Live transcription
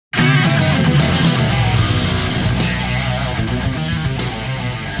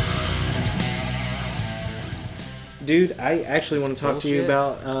dude, I actually want to talk to you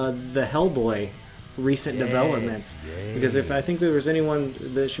about the Hellboy recent developments. Because if I think there was anyone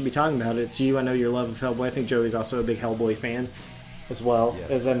that should be talking about it, it's you. I know your love of Hellboy. I think Joey's also a big Hellboy fan as well,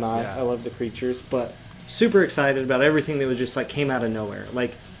 as am I. I love the creatures, but super excited about everything that was just like came out of nowhere.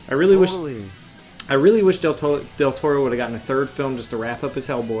 Like I really wish Del Toro would have gotten a third film just to wrap up his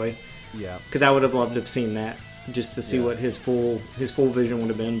Hellboy. Yeah. Because I would have loved to have seen that just to see what his full vision would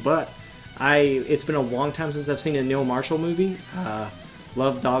have been. But it's been a long time since I've seen a Neil Marshall movie.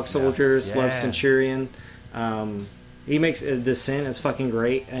 Love Dog Soldiers, love Centurion. He makes Descent is fucking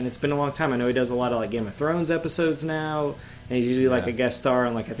great, and it's been a long time. I know he does a lot of like Game of Thrones episodes now, and he's usually like a guest star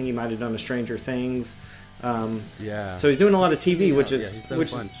on like I think he might have done a Stranger Things. So he's doing a lot of TV, which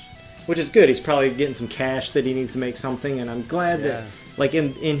is good. He's probably getting some cash that he needs to make something, and I'm glad that like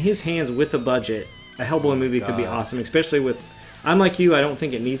in his hands with a budget, a Hellboy movie could be awesome, especially with. I'm like you. I don't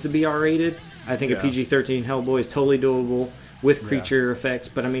think it needs to be R-rated. I think a PG-13 Hellboy is totally doable with creature effects.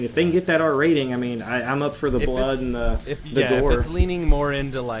 But I mean, if they can get that R rating, I mean, I'm up for the blood and the gore. If it's leaning more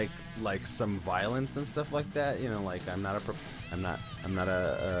into like some violence and stuff like that, you know, like I'm not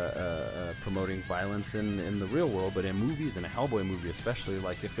promoting violence in the real world, but in movies, in a Hellboy movie especially,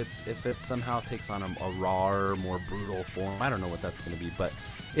 like if it somehow takes on a raw, more brutal form, I don't know what that's going to be, but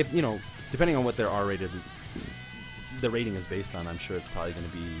if you know, depending on what their R-rated. The rating is based on, I'm sure it's probably going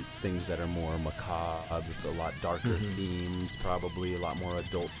to be things that are more macabre, with a lot darker themes, probably a lot more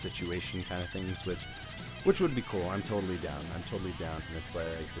adult situation kind of things, which would be cool. I'm totally down. And it's like,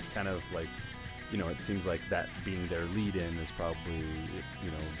 it's kind of like, you know, it seems like that being their lead-in is probably, you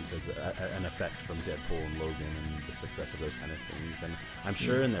know, because an effect from Deadpool and Logan and the success of those kind of things. And I'm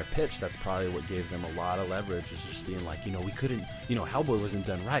sure in their pitch, that's probably what gave them a lot of leverage, is just being like, you know, we couldn't, you know, Hellboy wasn't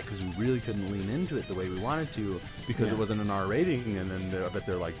done right because we really couldn't lean into it the way we wanted to because it wasn't an R rating. And then but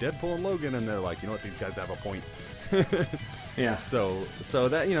they're like Deadpool and Logan, and they're like, you know what, these guys have a point. So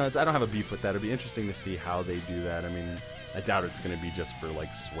that, you know, I don't have a beef with that. It'd be interesting to see how they do that. I mean, I doubt it's going to be just for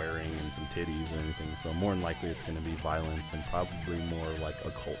like swearing and some titties or anything. So more than likely it's going to be violence and probably more like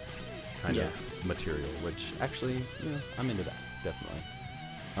occult kind of material, which actually, you know, I'm into that, definitely.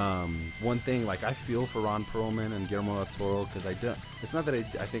 One thing, like I feel for Ron Perlman and Guillermo del Toro, because it's not that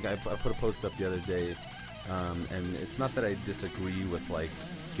I think I put a post up the other day, and it's not that I disagree with like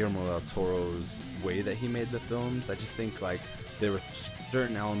Guillermo del Toro's way that he made the films. I just think like there were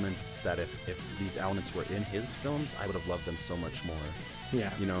certain elements that if these elements were in his films, I would have loved them so much more.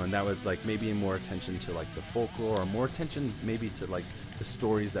 Yeah. You know, and that was like maybe more attention to like the folklore, or more attention maybe to like the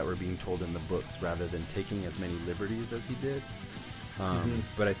stories that were being told in the books, rather than taking as many liberties as he did.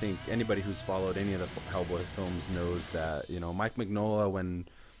 But I think anybody who's followed any of the Hellboy films knows that, you know, Mike Mignola, when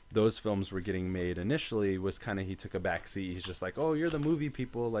those films were getting made initially, was kind of, he took a back seat. He's just like, oh, you're the movie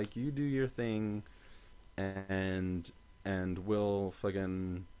people, like you do your thing, and we'll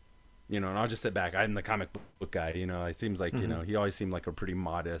fucking, you know, and I'll just sit back. I'm the comic book guy, you know. It seems like, you know, he always seemed like a pretty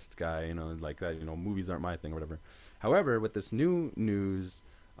modest guy, you know, like that, you know, movies aren't my thing or whatever. However, with this new news,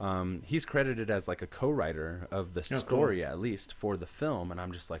 he's credited as like a co-writer of the story, at least for the film, and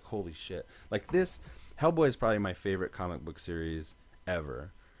I'm just like, holy shit. Like this, Hellboy is probably my favorite comic book series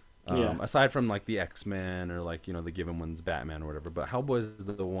ever. Aside from like the X-Men or like, you know, the Given Ones, Batman or whatever, but Hellboy is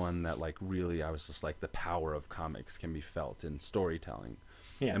the one that like really, I was just like, the power of comics can be felt in storytelling.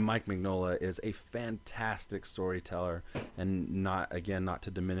 And Mike Mignola is a fantastic storyteller, and not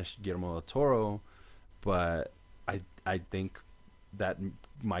to diminish Guillermo del Toro, but I think that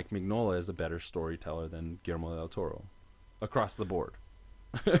Mike Mignola is a better storyteller than Guillermo del Toro across the board.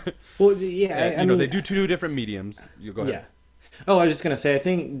 Well, yeah, I mean, they do two different mediums. You go ahead. Yeah. Oh, I was just gonna say, I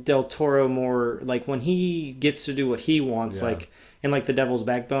think Del Toro more like when he gets to do what he wants, like in like The Devil's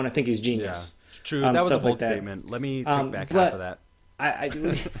Backbone. I think he's genius. Yeah, true. That was a bold statement. Let me take back half of that. I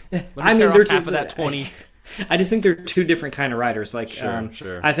mean, they're half of that 20. I just think they're two different kind of writers. Like, sure.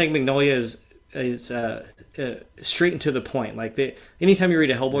 I think Magnolia is straight and to the point. Like, anytime you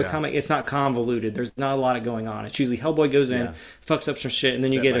read a Hellboy comic, it's not convoluted. There's not a lot going on. It's usually Hellboy goes in, fucks up some shit, and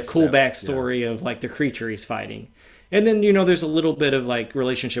then you get a cool backstory of like the creature he's fighting. And then, you know, there's a little bit of like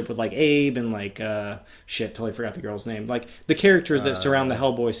relationship with like Abe and like totally forgot the girl's name. Like the characters that surround the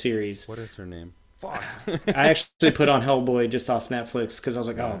Hellboy series. What is her name? Fuck. I actually put on Hellboy just off Netflix because I was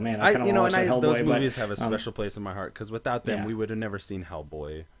like, oh man, I kind of want to watch Hellboy. Those movies have a special place in my heart, because without them, we would have never seen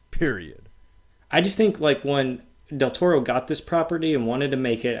Hellboy. Period. I just think like when Del Toro got this property and wanted to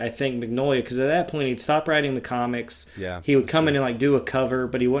make it, I think Magnolia, because at that point he'd stop writing the comics. He would come in and like do a cover,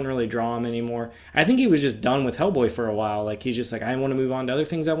 but he wouldn't really draw them anymore. I think he was just done with Hellboy for a while. Like he's just like, I want to move on to other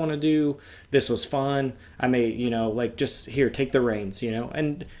things I want to do. This was fun. I may, you know, like just here, take the reins, you know.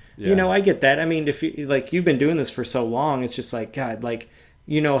 And You know, I get that. I mean, if you, like, you've been doing this for so long, it's just like, God, like,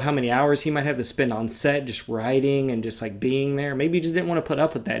 you know how many hours he might have to spend on set just writing and just like being there. Maybe he just didn't want to put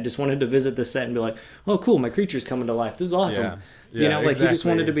up with that. Just wanted to visit the set and be like, oh, cool, my creature's coming to life. This is awesome. Yeah. You know, like, he just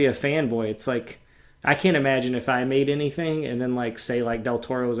wanted to be a fanboy. It's like, I can't imagine if I made anything and then, like, say, like, Del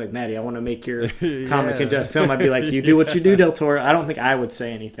Toro was like, Matty, I want to make your comic into a film. I'd be like, you do what you do, Del Toro. I don't think I would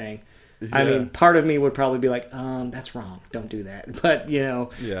say anything. I mean, part of me would probably be like, that's wrong. Don't do that. But, you know,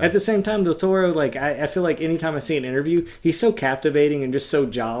 at the same time, Del Toro, like, I feel like anytime I see an interview, he's so captivating and just so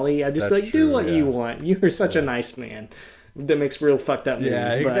jolly. I'd just be like, do what you want. You are such a nice man. That makes real fucked up movies.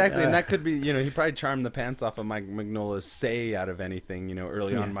 Yeah, exactly. And that could be, you know, he probably charmed the pants off of Mike Mignola's say out of anything, you know,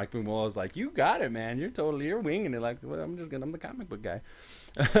 early on. Mike Mignola was like, you got it, man. You're winging it. Like, well, I'm the comic book guy.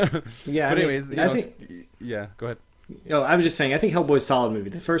 Yeah. But anyways, I think, go ahead. Oh, I was just saying, I think Hellboy's a solid movie.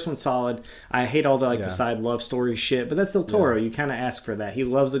 The first one's solid. I hate all the the side love story shit, but that's Del Toro. You kind of ask for that. He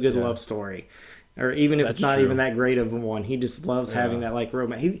loves a good love story, or even if it's not even that great of one, he just loves having that like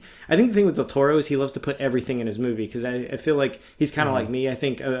romance. I think the thing with Del Toro is he loves to put everything in his movie because I feel like he's kind of like me. I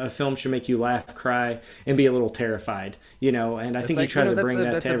think a film should make you laugh, cry, and be a little terrified. You know, and I think he tries to bring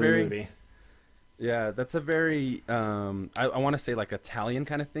that to every movie. Yeah, that's a very I want to say like Italian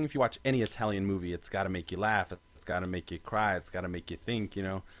kind of thing. If you watch any Italian movie, it's got to make you laugh. It's got to make you cry. It's got to make you think, you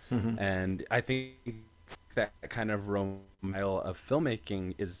know. And I think that kind of style of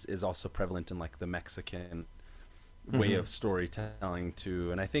filmmaking is also prevalent in like the Mexican way of storytelling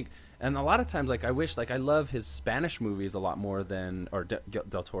too. And I think, and a lot of times, like I wish, like I love his Spanish movies a lot more than, or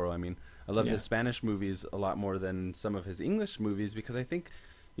Del Toro, I mean, I love his Spanish movies a lot more than some of his English movies because I think,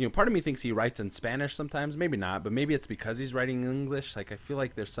 you know, part of me thinks he writes in Spanish sometimes, maybe not, but maybe it's because he's writing in English. Like, I feel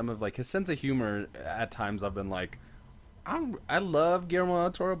like there's some of, like, his sense of humor at times I've been like, I love Guillermo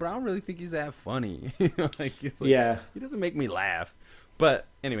del Toro, but I don't really think he's that funny. Like, he's like, he doesn't make me laugh. But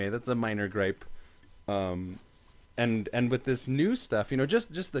anyway, that's a minor gripe. And with this new stuff, you know,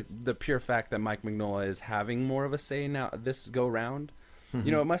 just the pure fact that Mike Mignola is having more of a say now this go round, you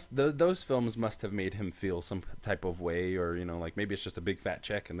know, it must those films must have made him feel some type of way, or you know, like maybe it's just a big fat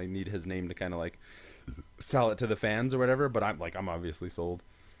check and they need his name to kind of like sell it to the fans or whatever. But I'm obviously sold.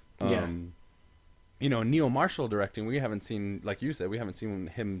 You know, Neil Marshall directing, we haven't seen, like you said, we haven't seen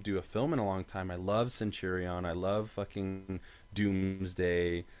him do a film in a long time. I love Centurion. I love fucking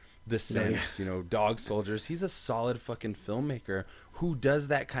Doomsday, Descent, you know, Dog Soldiers. He's a solid fucking filmmaker who does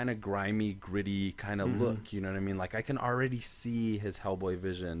that kind of grimy, gritty kind of look, you know what I mean? Like, I can already see his Hellboy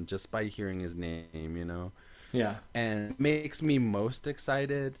vision just by hearing his name, you know? Yeah. And makes me most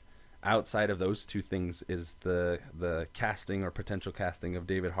excited outside of those two things is the casting or potential casting of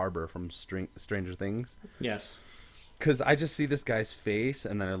David Harbour from Stranger Things. Yes. Because I just see this guy's face,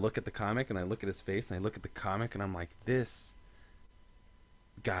 and then I look at the comic, and I look at his face, and I look at the comic, and I'm like, this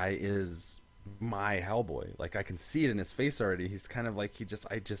guy is my Hellboy. Like, I can see it in his face already. He's kind of like,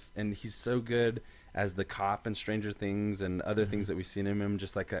 and he's so good as the cop in Stranger Things and other things that we've seen in him,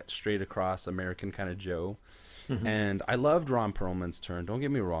 just like that straight across American kind of Joe. And I loved Ron Perlman's turn, don't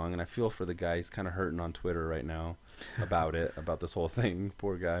get me wrong, and I feel for the guy. He's kind of hurting on Twitter right now about this whole thing,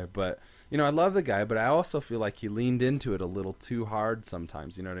 poor guy. But you know, I love the guy, but I also feel like he leaned into it a little too hard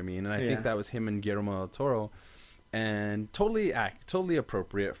sometimes, you know what I mean? And I think that was him and Guillermo del Toro, and totally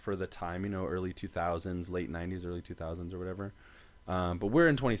appropriate for the time, you know, early 2000s, late 90s, early 2000s or whatever. But we're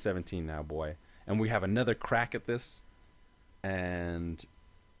in 2017 now, boy, and we have another crack at this. And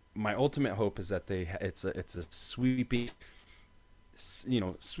my ultimate hope is that it's a sweeping,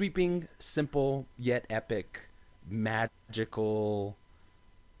 simple yet epic, magical,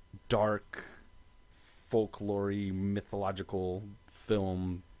 dark, folklore-y, mythological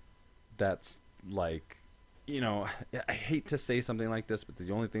film that's like, you know, I hate to say something like this, but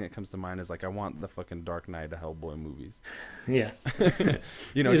the only thing that comes to mind is like, I want the fucking Dark Knight of Hellboy movies. Yeah.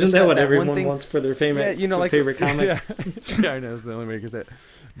 You know, isn't that what everyone wants for their favorite, favorite comic? Yeah, I know, it's the only way I can say it.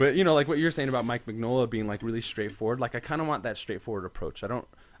 But you know, like what you're saying about Mike Mignola being like really straightforward, like I kind of want that straightforward approach. I don't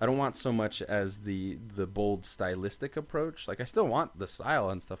want so much as the bold stylistic approach. Like I still want the style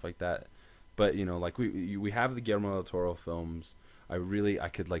and stuff like that, but you know, like we have the Guillermo del Toro films. I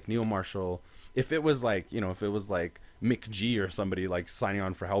could like Neil Marshall. If it was like, you know, if it was like Mick G or somebody like signing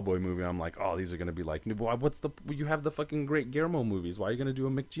on for Hellboy movie, I'm like, oh, these are gonna be like, you have the fucking great Guillermo movies. Why are you gonna do a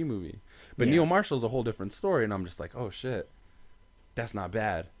Mick G movie? But Neil Marshall's a whole different story, and I'm just like, oh shit, that's not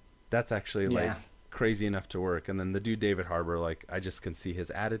bad. That's actually like crazy enough to work. And then the dude David Harbour, like I just can see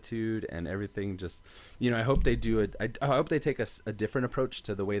his attitude and everything. Just, you know, I hope they do it. I hope they take a different approach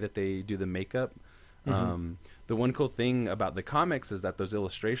to the way that they do the makeup. The one cool thing about the comics is that those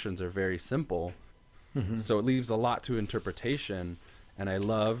illustrations are very simple, so it leaves a lot to interpretation. And I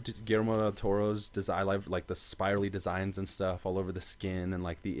loved Guillermo del Toro's design. I loved like the spirally designs and stuff all over the skin and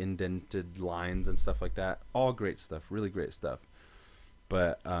like the indented lines and stuff like that. All great stuff, really great stuff.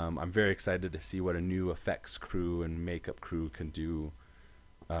 But I'm very excited to see what a new effects crew and makeup crew can do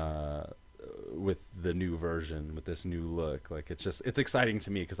with the new version, with this new look. Like it's exciting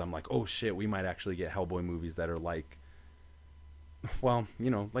to me because I'm like, oh shit, we might actually get Hellboy movies that are like, well,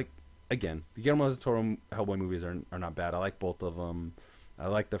 like, again, the Guillermo del Toro Hellboy movies are not bad. I like both of them. I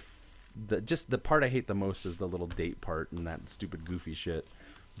like just the part I hate the most is the little date part and that stupid goofy shit.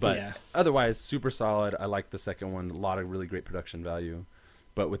 But otherwise, super solid. I like the second one. A lot of really great production value.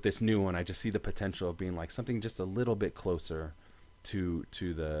 But with this new one, I just see the potential of being like something just a little bit closer to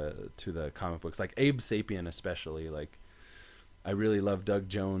the comic books. Like Abe Sapien especially. Like I really love Doug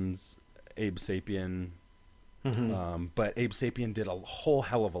Jones' Abe Sapien. Mm-hmm. But Abe Sapien did a whole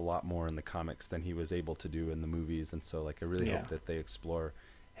hell of a lot more in the comics than he was able to do in the movies, and so like I really hope that they explore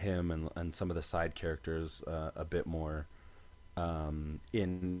him and some of the side characters a bit more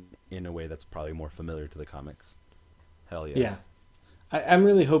in a way that's probably more familiar to the comics. Hell yeah. Yeah. I'm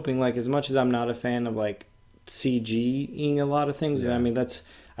really hoping, like, as much as I'm not a fan of like CG-ing a lot of things, I mean,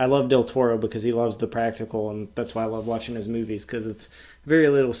 I love Del Toro because he loves the practical, and that's why I love watching his movies, because it's very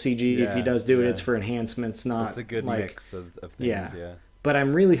little CG. If he does do it, it's for enhancements, not it's a good like, mix of things. Yeah. But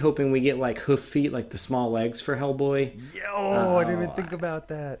I'm really hoping we get like hoof feet, like the small legs for Hellboy. I didn't even think about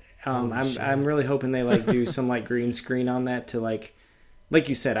that. I'm really hoping they like do some like green screen on that to like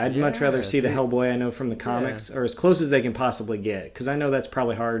you said. I'd much rather see the Hellboy I know from the comics, or as close as they can possibly get, because I know that's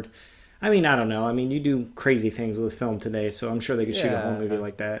probably hard. I mean, I don't know. I mean, you do crazy things with film today, so I'm sure they could shoot a whole movie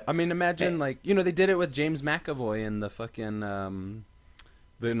like that. I mean, imagine they did it with James McAvoy in the fucking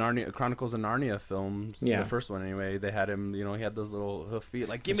the Narnia Chronicles of Narnia films. The first one anyway. They had him. He had those little hoof feet.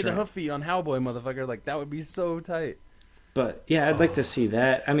 Like, give me the hoof feet on Hellboy, motherfucker. Like, that would be so tight. But yeah, I'd like to see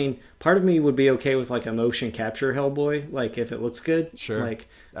that. I mean, part of me would be okay with like a motion capture Hellboy, like if it looks good. Sure. Like,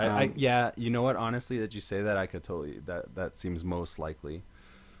 you know what? Honestly, that you say that, I could totally. That seems most likely.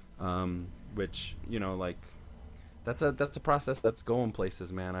 Which like that's a process that's going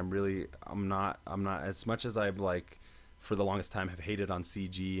places, man. I'm not as much as I've like for the longest time have hated on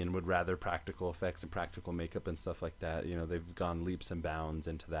CG and would rather practical effects and practical makeup and stuff like that. They've gone leaps and bounds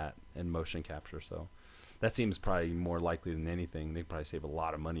into that in motion capture, so that seems probably more likely than anything. They probably save a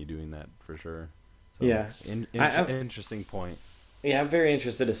lot of money doing that for sure. So, interesting point. Yeah, I'm very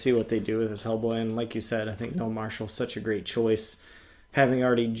interested to see what they do with this Hellboy, and like you said, I think Noel Marshall's such a great choice, having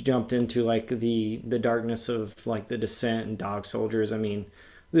already jumped into like the darkness of like The Descent and Dog Soldiers. I mean,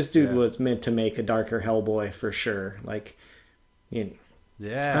 this dude was meant to make a darker Hellboy for sure. Like, I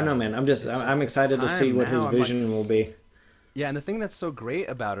don't know, man. I'm excited to see what his vision will be. Yeah, and the thing that's so great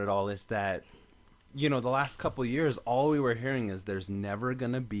about it all is that, the last couple of years, all we were hearing is there's never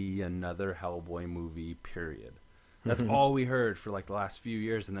gonna be another Hellboy movie, period. That's all we heard for like the last few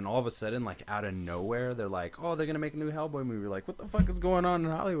years, and then all of a sudden, like out of nowhere, they're like, "Oh, they're gonna make a new Hellboy movie." Like, what the fuck is going on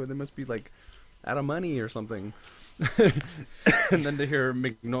in Hollywood? They must be like out of money or something. And then to hear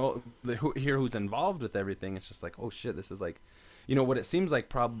hear who's involved with everything, it's just like, oh shit, this is like, what it seems like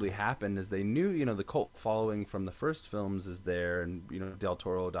probably happened is they knew, the cult following from the first films is there, and Del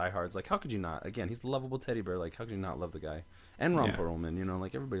Toro, Die Hard's like, how could you not? Again, he's a lovable teddy bear. Like, how could you not love the guy? And Ron Perlman,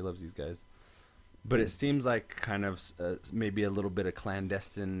 like everybody loves these guys. But it seems like kind of maybe a little bit of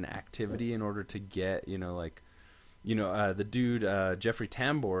clandestine activity in order to get, the dude, Jeffrey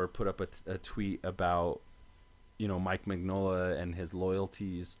Tambor, put up a tweet about, Mike Mignola and his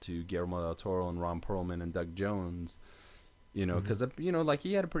loyalties to Guillermo del Toro and Ron Perlman and Doug Jones, because, like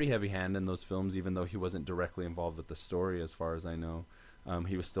he had a pretty heavy hand in those films, even though he wasn't directly involved with the story, as far as I know.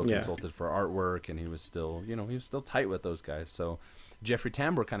 He was still consulted for artwork, and he was still, he was still tight with those guys. So Jeffrey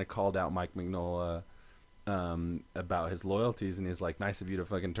Tambor kind of called out Mike Mignola about his loyalties, and he's like, nice of you to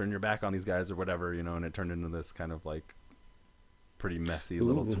fucking turn your back on these guys or whatever, and it turned into this kind of like pretty messy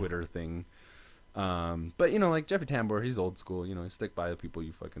little Twitter thing. But like Jeffrey Tambor, he's old school, stick by the people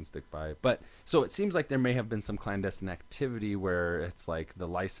you fucking stick by. But so it seems like there may have been some clandestine activity where it's like the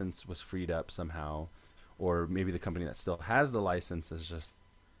license was freed up somehow, or maybe the company that still has the license is just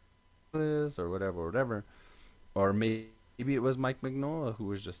this or whatever, or maybe it was Mike Mignola who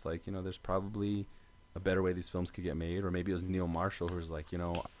was just like, there's probably a better way these films could get made, or maybe it was Neil Marshall who was like,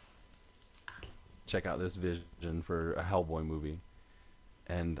 check out this vision for a Hellboy movie.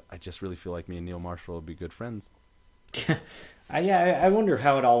 And I just really feel like me and Neil Marshall would be good friends. I wonder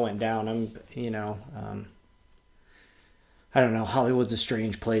how it all went down. I don't know. Hollywood's a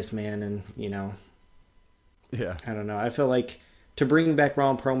strange place, man, and I don't know. I feel like to bring back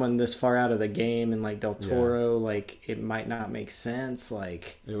Ron Perlman this far out of the game and like Del Toro, like it might not make sense.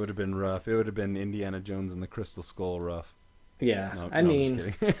 Like it would have been rough. It would have been Indiana Jones and the Crystal Skull rough. Yeah, No, I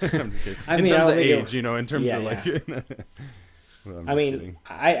mean, I'm just kidding. I'm just kidding. I In mean, terms I of don't think age, you know, in terms of like. Well, I mean,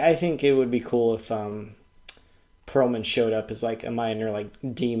 I think it would be cool if Perlman showed up as like a minor like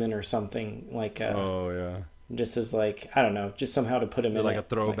demon or something like. Oh yeah. Just as like I don't know, just somehow to put him in like a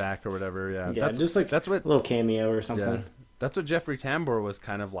throwback or whatever. Yeah, just like that's what a little cameo or something. Yeah. That's what Jeffrey Tambor was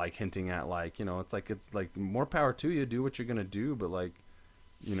kind of like hinting at. Like, you know, it's like more power to you. Do what you're gonna do, but like,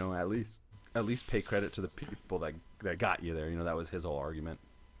 you know, at least pay credit to the people that got you there. You know, that was his whole argument.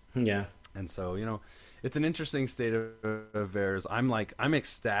 Yeah. And so, you know, it's an interesting state of affairs. I'm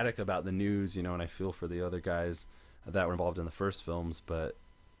ecstatic about the news, you know, and I feel for the other guys that were involved in the first films, but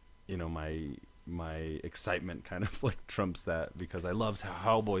you know, my excitement kind of like trumps that because I love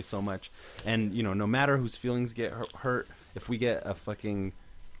Hellboy so much. And, you know, no matter whose feelings get hurt, if we get a fucking,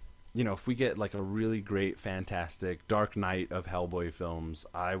 you know, if we get like a really great, fantastic Dark Knight of Hellboy films,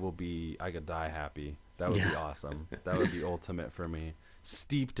 I could die happy. That would be awesome. That would be ultimate for me.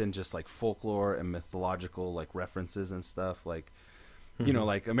 Steeped in just like folklore and mythological like references and stuff. Like, you know,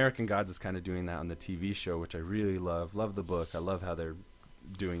 like American Gods is kind of doing that on the TV show, which I really love. Love the book. I love how they're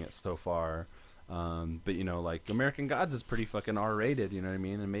doing it so far. But you know, like American Gods is pretty fucking R-rated, you know what I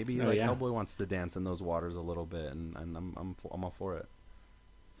mean? And maybe Hellboy wants to dance in those waters a little bit, and I'm all for it.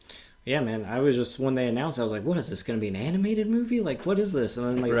 Yeah, man. I was just when they announced, I was like, "What is this going to be? An animated movie? Like, what is this?" And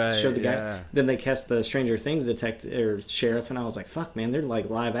then like showed the guy. Then they cast the Stranger Things detective or sheriff, and I was like, "Fuck, man! They're like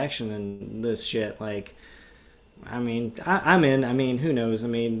live action and this shit." Like, I mean, I'm in. I mean, who knows? I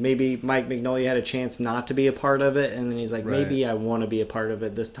mean, maybe Mike Mignola had a chance not to be a part of it, and then he's like, maybe I want to be a part of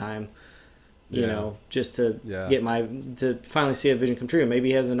it this time. You know, just to get to finally see a vision come true. Maybe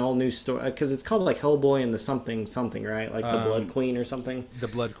he has an all new story because it's called like Hellboy and the something, right? Like the Blood Queen or something. The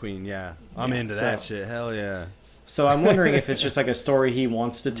Blood Queen, yeah. I'm into that shit. Hell yeah. So I'm wondering if it's just like a story he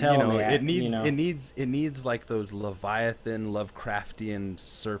wants to tell. You know, it needs like those Leviathan, Lovecraftian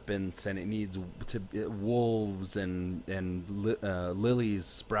serpents, and it needs wolves and lilies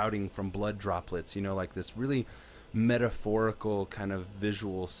sprouting from blood droplets. You know, like this really metaphorical kind of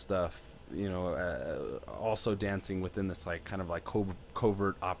visual stuff. You know, also dancing within this like kind of like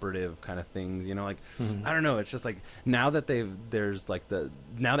covert operative kind of things. You know, like I don't know. It's just like now that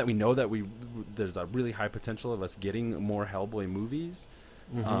now that we know that there's a really high potential of us getting more Hellboy movies.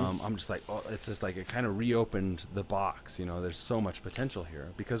 I'm just like, it's just like it kind of reopened the box. You know, there's so much potential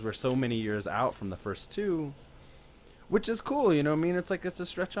here because we're so many years out from the first two, which is cool. You know what I mean? It's like it's a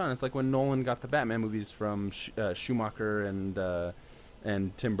stretch on. It's like when Nolan got the Batman movies from Schumacher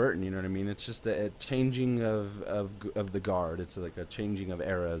and Tim Burton, you know what I mean? It's just a changing of the guard. It's like a changing of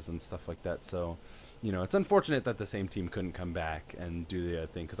eras and stuff like that. So, you know, it's unfortunate that the same team couldn't come back and do the other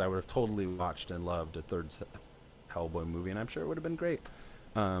thing because I would have totally watched and loved a third Hellboy movie, and I'm sure it would have been great.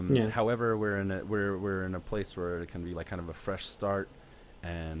 However, we're in a place where it can be like kind of a fresh start,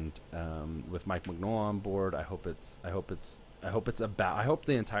 and with Mike Mignola on board, I hope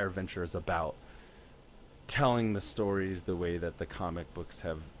the entire venture is about telling the stories the way that the comic books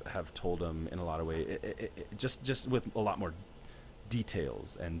have told them in a lot of ways, just with a lot more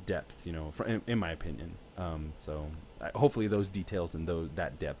details and depth, you know, in my opinion. So hopefully those details and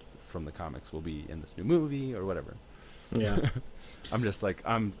that depth from the comics will be in this new movie or whatever. Yeah. I'm just like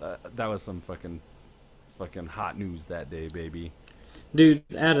that was some fucking hot news that day, baby. Dude,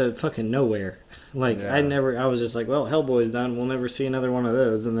 out of fucking nowhere. Like I was just like, well, Hellboy's done. We'll never see another one of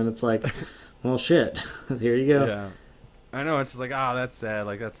those. And then it's like, well, shit. Here you go. Yeah. I know. It's just like, that's sad.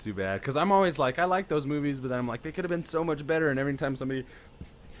 Like, that's too bad. Because I'm always like, I like those movies, but then I'm like, they could have been so much better. And anytime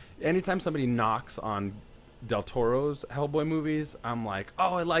somebody knocks on Del Toro's Hellboy movies, I'm like,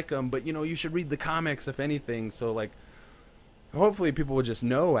 oh, I like them, but, you know, you should read the comics, if anything. So, like, hopefully people will just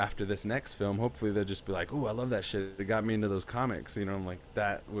know after this next film. Hopefully they'll just be like, ooh, I love that shit. It got me into those comics. You know, I'm like,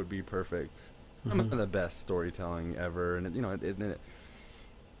 that would be perfect. Some of the best storytelling ever. And, you know,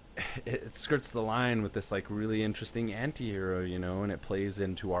 it skirts the line with this like really interesting anti-hero, you know, and it plays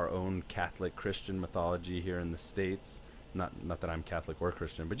into our own Catholic Christian mythology here in the States. Not that I'm Catholic or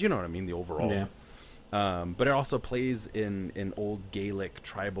Christian, but you know what I mean, the overall. Yeah. But it also plays in old Gaelic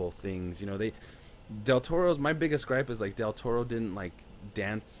tribal things. You know, Del Toro's, my biggest gripe is like Del Toro didn't like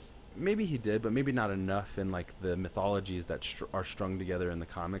dance. Maybe he did, but maybe not enough in like the mythologies that are strung together in the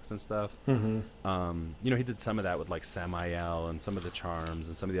comics and stuff. You know, he did some of that with like Samael and some of the charms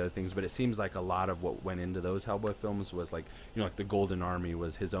and some of the other things, but it seems like a lot of what went into those Hellboy films was like, you know, like the Golden Army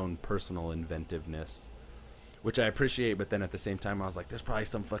was his own personal inventiveness, which I appreciate. But then at the same time, I was like, there's probably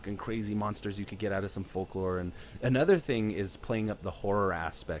some fucking crazy monsters you could get out of some folklore. And another thing is playing up the horror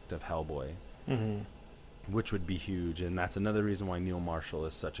aspect of Hellboy, which would be huge. And that's another reason why Neil Marshall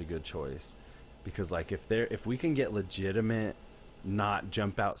is such a good choice, because like if we can get legitimate, not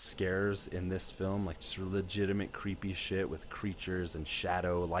jump out scares in this film, like just legitimate creepy shit with creatures and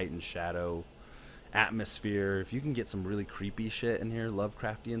shadow, light and shadow, atmosphere. If you can get some really creepy shit in here,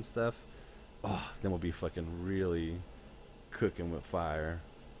 Lovecraftian stuff, oh, then we'll be fucking really cooking with fire.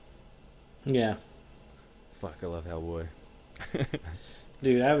 Yeah. Fuck, I love Hellboy.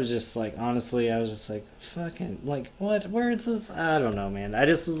 Dude, I was just like, honestly, I was just like, fucking, like, what? Where is this? I don't know, man. I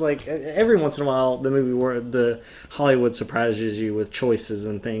just was like, every once in a while, the movie where the Hollywood surprises you with choices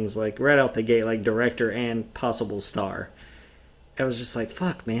and things, like, right out the gate, like, director and possible star. I was just like,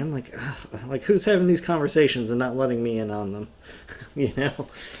 fuck, man. Like, who's having these conversations and not letting me in on them? You know?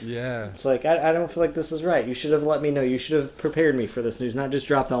 Yeah. It's like, I don't feel like this is right. You should have let me know. You should have prepared me for this news, not just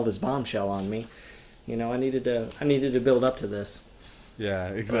dropped all this bombshell on me. You know, I needed to build up to this. Yeah,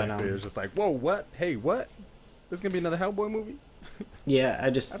 exactly. But, it was just like, whoa, what? Hey, what? There's gonna be another Hellboy movie? Yeah,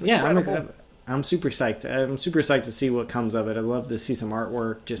 I'm super psyched. I'm super psyched to see what comes of it. I'd love to see some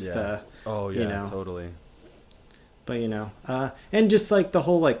artwork. Just you know, totally. But you know, and just like the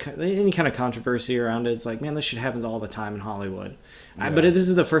whole like any kind of controversy around it, it's like, man, this shit happens all the time in Hollywood. Yeah. But this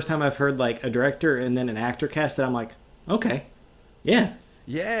is the first time I've heard like a director and then an actor cast that I'm like, okay, yeah.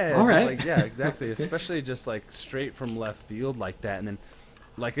 Yeah, all just right. like, yeah, exactly. Especially just like straight from left field like that. And then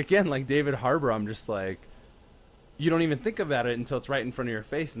like again, like David Harbour, I'm just like, you don't even think about it until it's right in front of your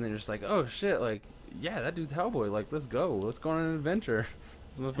face, and then you're just like, oh shit, like, yeah, that dude's Hellboy, like, let's go, let's go on an adventure.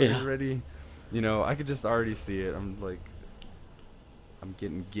 This motherfucker's ready. You know, I could just already see it. I'm like, I'm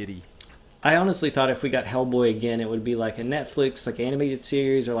getting giddy. I honestly thought if we got Hellboy again, it would be like a Netflix like animated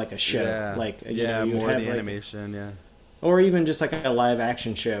series or like a show. Yeah, like you know, more have, the like, animation, yeah. Or even just like a live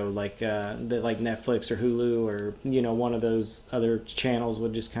action show, like that, like Netflix or Hulu or you know one of those other channels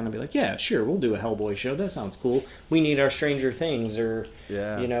would just kind of be like, yeah, sure, we'll do a Hellboy show. That sounds cool. We need our Stranger Things, or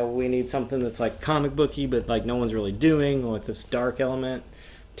you know, we need something that's like comic booky, but like no one's really doing with this dark element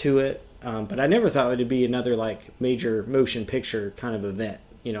to it. But I never thought it would be another like major motion picture kind of event.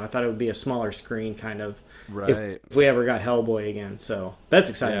 You know, I thought it would be a smaller screen kind of. Right. If we ever got Hellboy again, so that's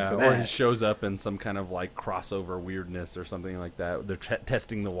exciting for that. Or he shows up in some kind of like crossover weirdness or something like that. They're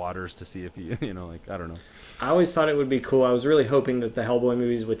testing the waters to see if he, you know, like, I don't know. I always thought it would be cool. I was really hoping that the Hellboy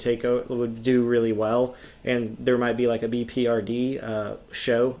movies would do really well, and there might be like a BPRD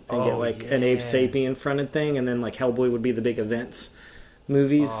show and get like an Abe Sapien fronted thing, and then like Hellboy would be the big events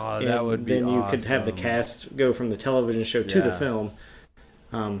movies. Oh, that would be then you awesome. could have the cast go from the television show to the film.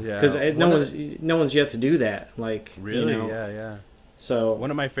 Because no one's yet to do that. Like, really, you know, yeah. So one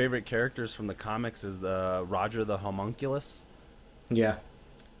of my favorite characters from the comics is the Roger the Homunculus. Yeah.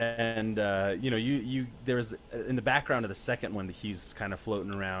 And you know, you there's in the background of the second one, he's kind of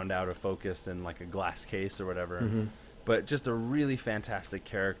floating around out of focus in like a glass case or whatever. Mm-hmm. But just a really fantastic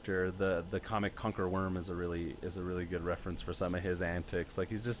character. The comic Conquer Worm is a really good reference for some of his antics. Like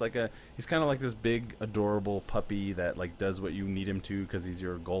he's just like he's kind of like this big adorable puppy that like does what you need him to because he's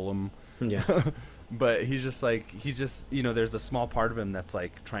your golem. Yeah. But he's just you know, there's a small part of him that's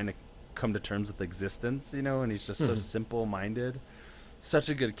like trying to come to terms with existence, you know, and he's just so simple minded. Such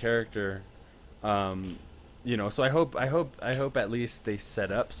a good character. You know, so I hope at least they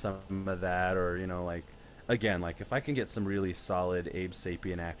set up some of that, or you know, like. Again, like if I can get some really solid Abe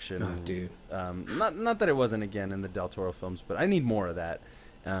Sapien action, dude. Not that it wasn't again in the Del Toro films, but I need more of that,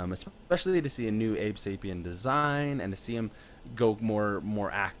 especially to see a new Abe Sapien design and to see him go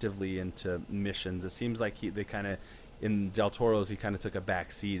more actively into missions. It seems like they kind of in Del Toro's he kind of took a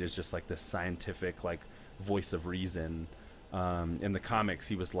back seat as just like this scientific like voice of reason. In the comics,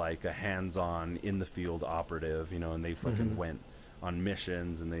 he was like a hands-on in the field operative, you know, and they fucking went on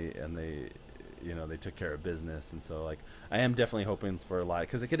missions and they. You know, they took care of business, and so like I am definitely hoping for a lot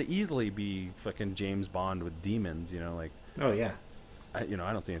because it could easily be fucking James Bond with demons. You know, like I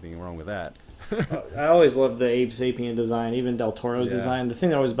don't see anything wrong with that. I always loved the Abe Sapien design, even Del Toro's design. The thing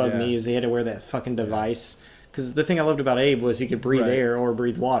that always bugged me is he had to wear that fucking device. Because the thing I loved about Abe was he could breathe air or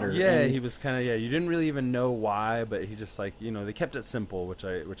breathe water. Yeah, and he was kind of you didn't really even know why, but he just like you know they kept it simple, which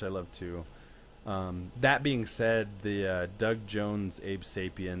I love too. That being said, the Doug Jones Abe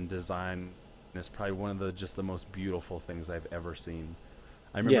Sapien design. It's probably one of the most beautiful things I've ever seen.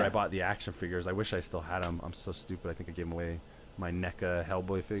 I remember I bought the action figures. I wish I still had them. I'm so stupid. I think I gave them away. My NECA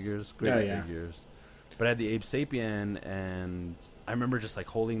Hellboy figures, great figures. But I had the Abe Sapien, and I remember just like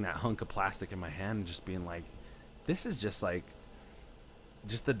holding that hunk of plastic in my hand and just being like, "This is just like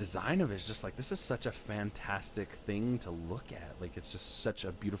just the design of it is just like, this is such a fantastic thing to look at. Like, it's just such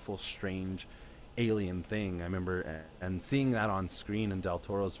a beautiful, strange alien thing. I remember, and seeing that on screen in Del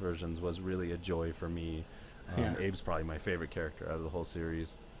Toro's versions was really a joy for me. Abe's probably my favorite character out of the whole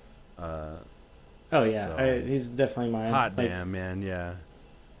series. Oh yeah, so, he's definitely mine. Hot damn, man, yeah.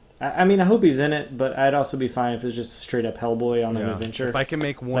 I mean, I hope he's in it, but I'd also be fine if it's just straight up Hellboy on an adventure. If I can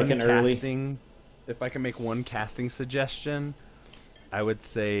make one like casting, if I can make one casting suggestion, I would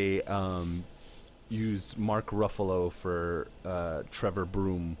say use Mark Ruffalo for Trevor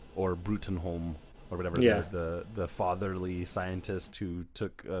Broom or Brutenholm or whatever, the fatherly scientist who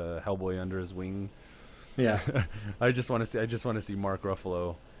took Hellboy under his wing. Yeah, I just want to see Mark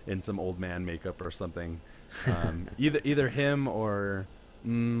Ruffalo in some old man makeup or something. Either him or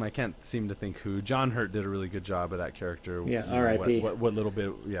I can't seem to think who. John Hurt did a really good job of that character. Yeah, R.I.P. What little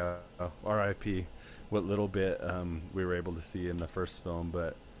bit, R.I.P. What little bit we were able to see in the first film,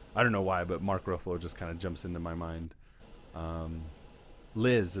 but I don't know why, but Mark Ruffalo just kind of jumps into my mind.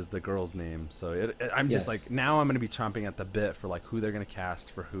 Liz is the girl's name, so I'm just like, now I'm going to be chomping at the bit for like who they're going to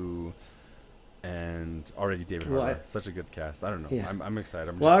cast for who. And already David Harbour, such a good cast. I don't know. Yeah. I'm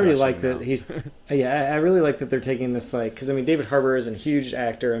excited. I already like that he's. I really like that they're taking this, like, because I mean David Harbour is a huge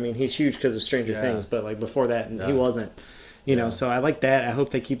actor. I mean he's huge because of Stranger Things, but like before that he wasn't. You know, so I like that. I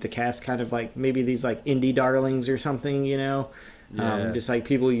hope they keep the cast kind of like maybe these like indie darlings or something. You know, just like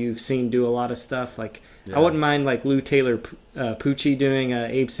people you've seen do a lot of stuff. Like I wouldn't mind like Lou Taylor Pucci doing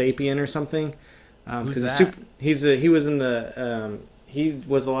Abe Sapien or something. Because he was in the. He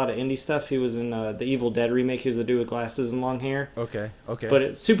was a lot of indie stuff. He was in the Evil Dead remake. He was the dude with glasses and long hair. Okay. But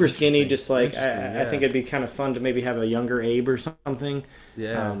it's super skinny, just like, I think it'd be kind of fun to maybe have a younger Abe or something.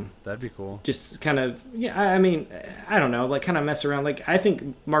 Yeah, that'd be cool. Just kind of, I mean, I don't know, like kind of mess around. Like, I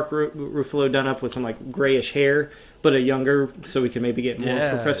think Mark Ruffalo done up with some like grayish hair, but a younger, so we can maybe get more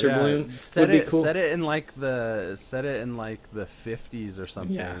Professor Bloom. Would be cool. Set it in like the 50s or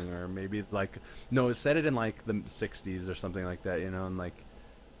something, or maybe like set it in like the 60s or something like that, you know, and like,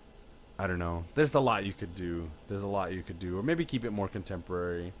 I don't know. There's a lot you could do. Or maybe keep it more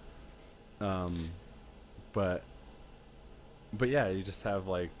contemporary. But yeah, you just have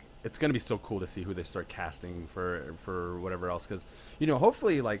like, it's gonna be so cool to see who they start casting for whatever else, because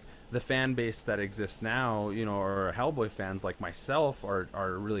hopefully like the fan base that exists now, or Hellboy fans like myself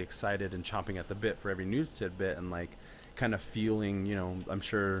are really excited and chomping at the bit for every news tidbit, and like kind of feeling, I'm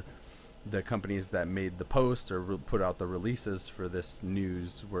sure the companies that made the post or put out the releases for this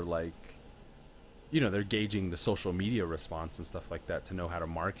news were like, they're gauging the social media response and stuff like that to know how to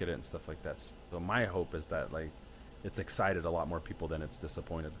market it and stuff like that. So my hope is that like it's excited a lot more people than it's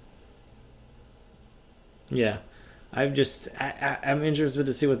disappointed. Yeah, I'm interested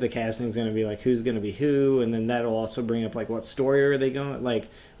to see what the casting is going to be like, who's going to be who, and then that'll also bring up like what story are they going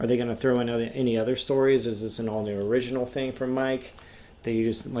to throw in any other stories? Is this an all new original thing from Mike that you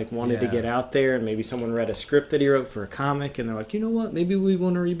just like wanted to get out there, and maybe someone read a script that he wrote for a comic and they're like, you know what, maybe we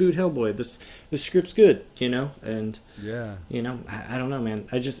want to reboot Hellboy. This script's good, and I don't know, man.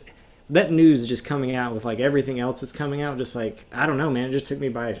 That news just coming out with like everything else that's coming out, just like, I don't know, man, it just took me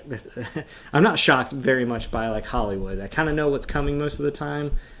by. I'm not shocked very much by like Hollywood. I kind of know what's coming most of the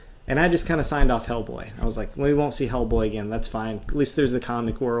time, and I just kind of signed off Hellboy. I was like, well, we won't see Hellboy again. That's fine. At least there's the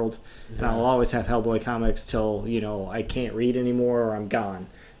comic world, and I'll always have Hellboy comics till I can't read anymore or I'm gone.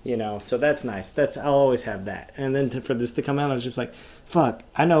 So that's nice. I'll always have that. And then for this to come out, I was just like, fuck.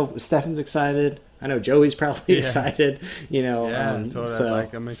 I know Stefan's excited. I know Joey's probably excited. Totally. So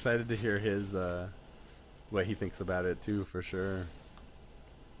I'm excited to hear his what he thinks about it too, for sure.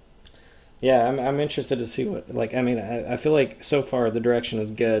 Yeah, I'm interested to see what, like, I mean, I feel like so far the direction is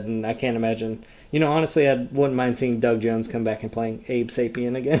good, and I can't imagine, honestly, I wouldn't mind seeing Doug Jones come back and playing Abe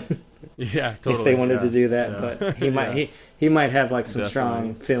Sapien again. Yeah, totally. If they wanted to do that, but he might have like some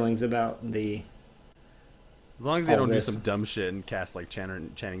strong feelings about the. As long as they don't do some dumb shit and cast like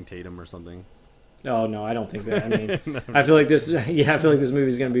Channing Tatum or something. Oh no, I don't think that. I mean, I feel like this movie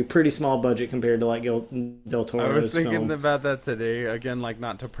is going to be pretty small budget compared to like Del Toro's film. I was thinking about that today. Again, like,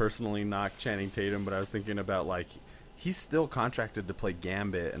 not to personally knock Channing Tatum, but I was thinking about like, he's still contracted to play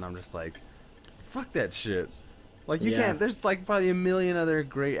Gambit, and I'm just like, fuck that shit. Like, you can't. There's like probably a million other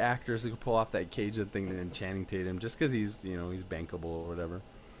great actors who could pull off that Cajun thing than Channing Tatum, just because he's he's bankable or whatever.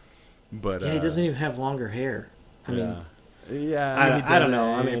 But he doesn't even have longer hair. I mean. Yeah, I mean, I don't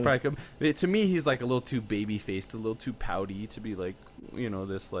know. I mean, probably could. To me, he's like a little too baby faced, a little too pouty to be like,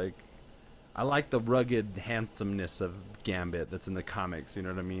 this like. I like the rugged handsomeness of Gambit that's in the comics. You know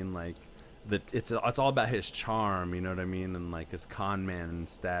what I mean? Like, it's all about his charm. You know what I mean? And like his con man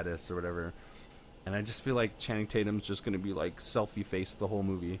status or whatever. And I just feel like Channing Tatum's just going to be like selfie face the whole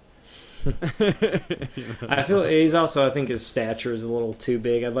movie. I feel he's also, I think his stature is a little too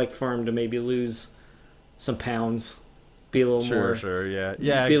big. I'd like for him to maybe lose some pounds, be a little more,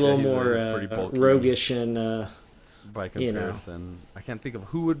 yeah, be a little he's more pretty bulky roguish and by comparison. I can't think of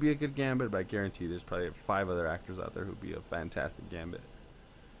who would be a good Gambit, but I guarantee there's probably 5 other actors out there who'd be a fantastic Gambit.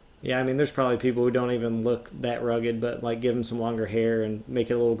 Yeah, I mean, there's probably people who don't even look that rugged, but like give him some longer hair and make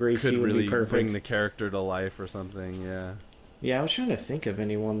it a little greasy would be perfect. Bring the character to life or something. Yeah. Yeah, I was trying to think of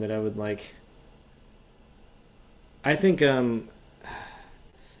anyone that I would like. I think I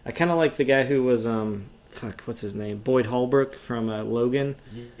kind of like the guy who was what's his name? Boyd Holbrook from Logan.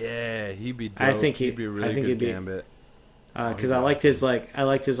 Yeah, he'd be dope. I think he'd be a really good Gambit. Because I liked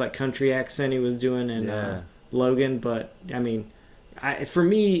his country accent he was doing in Logan, but I mean. For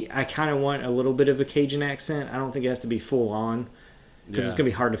me, I kind of want a little bit of a Cajun accent. I don't think it has to be full on because it's gonna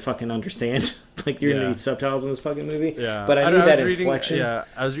be hard to fucking understand. Like you're gonna need subtitles in this fucking movie. Yeah, but I need that inflection. Yeah,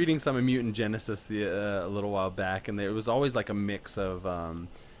 I was reading some of Mutant Genesis a little while back, and it was always like a mix of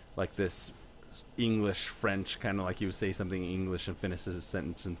like this English French kind of like he would say something in English and finish his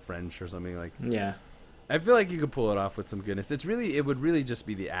sentence in French or something like. Yeah. I feel like you could pull it off with some goodness. It would really just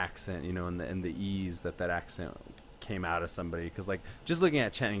be the accent, and the ease that accent came out of somebody, because like just looking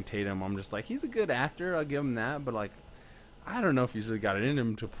at Channing Tatum, I'm just like, he's a good actor, I'll give him that, but like I don't know if he's really got it in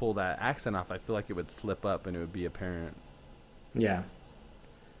him to pull that accent off. I feel like it would slip up and it would be apparent. Yeah.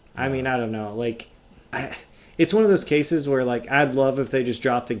 I mean, I don't know, like it's one of those cases where like I'd love if they just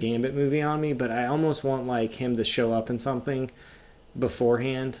dropped a Gambit movie on me, but I almost want like him to show up in something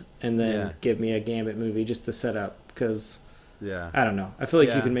beforehand and then give me a Gambit movie just to set up, because I don't know. I feel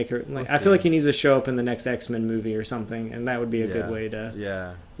like you can make her. Like, I feel like he needs to show up in the next X-Men movie or something, and that would be a good way to.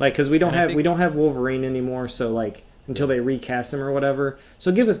 Yeah. Like, because we don't have Wolverine anymore, so like until they recast him or whatever.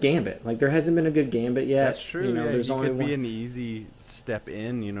 So give us Gambit. Like there hasn't been a good Gambit yet. That's true. You know, there's he only could one. Be an easy step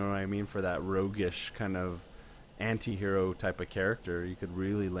in. You know what I mean, for that roguish kind of anti-hero type of character. You could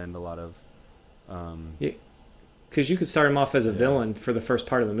really lend a lot of. Because you could start him off as a villain for the first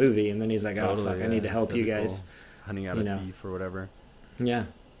part of the movie, and then he's like, "Oh fuck, I need to help That'd you guys." Cool. Hunting out a beef or whatever. Yeah.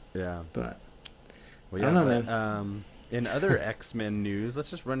 Yeah. But well, I don't know, man. In other X-Men news,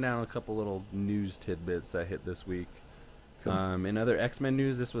 let's just run down a couple little news tidbits that hit this week. Cool. In other X-Men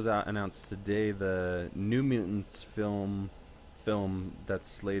news, this was announced today. The New Mutants film that's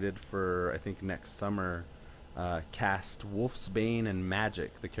slated for, I think, next summer, cast Wolfsbane and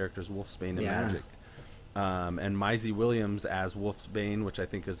Magic, the characters Wolfsbane and Magic. And Maisie Williams as Wolfsbane, which I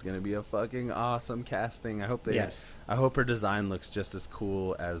think is going to be a fucking awesome casting. I hope I hope her design looks just as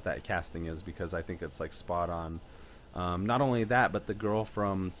cool as that casting is, because I think it's like spot on. Not only that, but the girl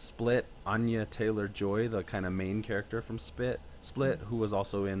from Split, Anya Taylor-Joy, the kind of main character from Split, who was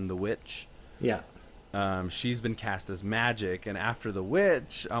also in The Witch. Yeah. She's been cast as Magic, and after The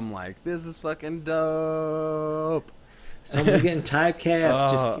Witch, I'm like, this is fucking dope. Someone's getting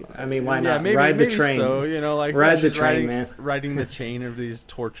typecast. I mean, why not? Maybe, ride the train. So, you know, like ride the train, man. Riding the chain of these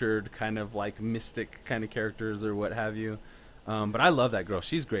tortured kind of like mystic kind of characters or what have you. But I love that girl.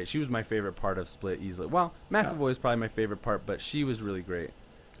 She's great. She was my favorite part of Split easily. Well, McAvoy is probably my favorite part, but she was really great.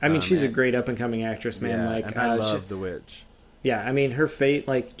 I mean, she's a great up and coming actress, man. Yeah, like and I love The Witch. Yeah, I mean, her fate,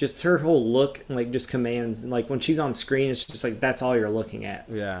 like just her whole look, like just commands. Like when she's on screen, it's just like that's all you're looking at.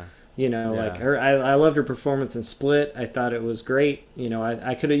 Yeah. You know, like her, I loved her performance in Split. I thought it was great. You know,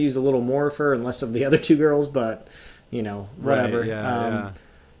 I could have used a little more of her and less of the other two girls, but, you know, whatever. Right,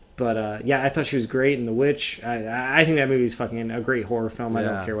 But, I thought she was great in The Witch. I think that movie's fucking a great horror film. I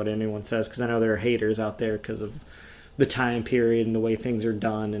don't care what anyone says, because I know there are haters out there because of the time period and the way things are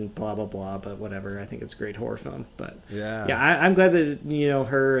done and blah, blah, blah. But whatever. I think it's a great horror film. But, I'm glad that, you know,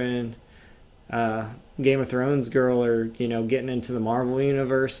 her and... Game of Thrones girl are, you know, getting into the Marvel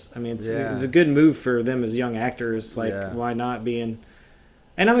universe. I mean, it's a good move for them as young actors. Like, why not being...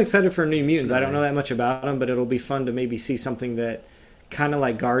 And I'm excited for New Mutants. I don't know that much about them, but it'll be fun to maybe see something that kind of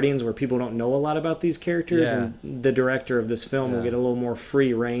like Guardians, where people don't know a lot about these characters, and the director of this film will get a little more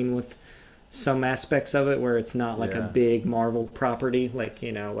free reign with some aspects of it, where it's not like a big Marvel property. Like,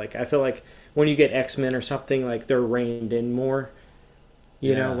 you know, like I feel like when you get X-Men or something, like they're reined in more.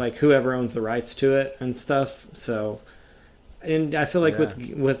 You know, like whoever owns the rights to it and stuff. So, and I feel like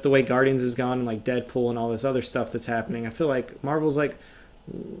with the way Guardians has gone and like Deadpool and all this other stuff that's happening, I feel like Marvel's like,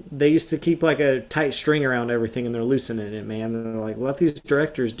 they used to keep like a tight string around everything, and they're loosening it, man. And they're like, let these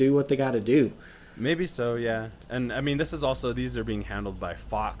directors do what they got to do. Maybe so, yeah. And I mean, this is also, these are being handled by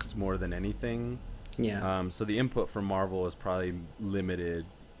Fox more than anything. Yeah. So the input from Marvel is probably limited.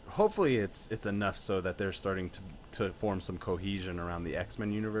 Hopefully it's enough so that they're starting to form some cohesion around the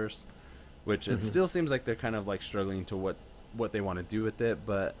X-Men universe. which it still seems like they're kind of like struggling to what they want to do with it.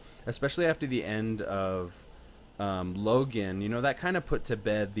 But especially after the end of Logan, you know, that kind of put to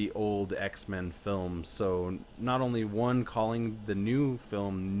bed the old X-Men films. So not only one calling the new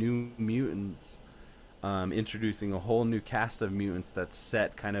film New Mutants, introducing a whole new cast of mutants that's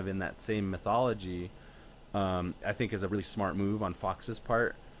set kind of in that same mythology, I think is a really smart move on Fox's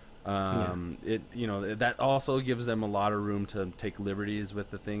part. It, you know, that also gives them a lot of room to take liberties with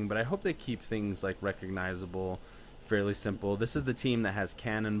the thing, but I hope they keep things like recognizable, fairly simple. This is the team that has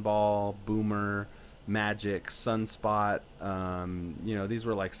Cannonball, Boomer, Magic, Sunspot. You know, these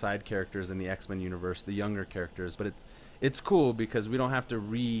were like side characters in the X-Men universe, the younger characters, but it's cool because we don't have to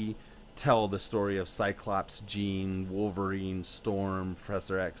retell the story of Cyclops, Jean, Wolverine, Storm,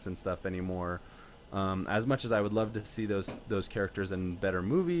 Professor X and stuff anymore. As much as I would love to see those characters in better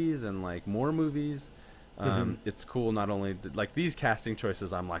movies and like more movies, it's cool not only like these casting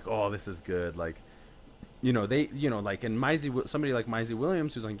choices. I'm like, oh, this is good. Like, you know, they, you know, like in somebody like Maisie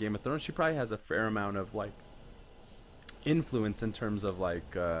Williams, who's on Game of Thrones, she probably has a fair amount of like influence in terms of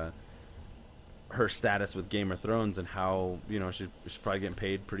like her status with Game of Thrones and how, you know, she's probably getting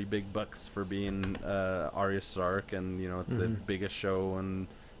paid pretty big bucks for being Arya Stark, and you know, it's the biggest show on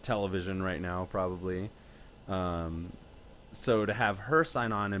television right now probably. So to have her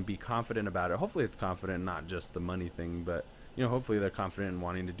sign on and be confident about it, hopefully it's confident, not just the money thing, but you know, hopefully they're confident in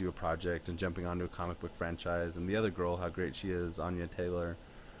wanting to do a project and jumping onto a comic book franchise. And the other girl, how great she is, Anya Taylor.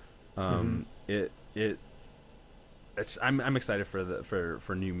 I'm excited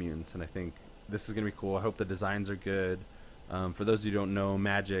for New Mutants, and I think this is gonna be cool. I hope the designs are good. For those who don't know,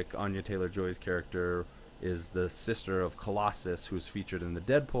 Magic, Anya Taylor-Joy's character, is the sister of Colossus, who's featured in the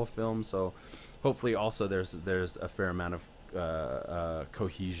Deadpool film. So hopefully also there's a fair amount of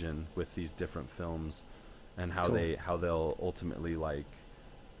cohesion with these different films and how they'll ultimately like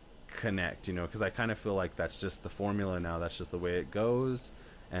connect, you know, because I kind of feel like that's just the formula now. That's just the way it goes.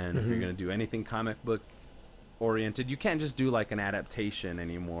 And if you're going to do anything comic book oriented, you can't just do like an adaptation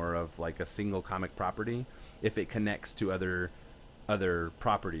anymore of like a single comic property. If it connects to other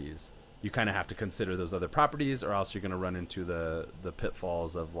properties, you kind of have to consider those other properties, or else you're going to run into the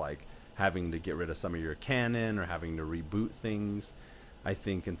pitfalls of like having to get rid of some of your canon or having to reboot things. I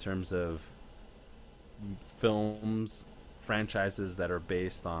think in terms of films, franchises that are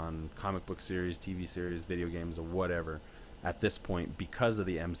based on comic book series, TV series, video games, or whatever, at this point, because of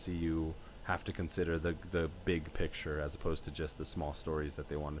the MCU, have to consider the big picture as opposed to just the small stories that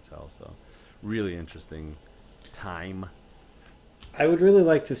they want to tell. So really interesting time. I would really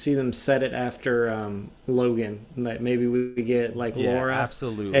like to see them set it after Logan. Like maybe we get like Laura,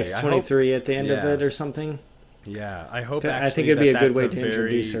 absolutely, X-23 at the end of it or something. Yeah, I hope. I think it'd be a good way to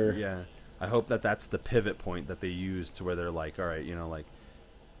introduce her. Yeah, I hope that's the pivot point that they use to where they're like, all right,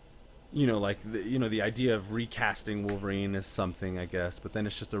 the idea of recasting Wolverine is something, I guess, but then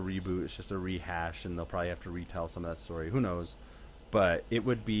it's just a reboot, it's just a rehash, and they'll probably have to retell some of that story. Who knows? But it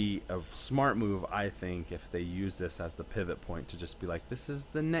would be a smart move, I think, if they use this as the pivot point to just be like, this is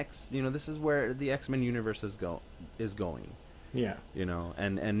the next, this is where the X-Men universe is going. Yeah.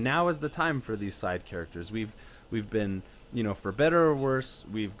 And now is the time for these side characters. We've been, for better or worse,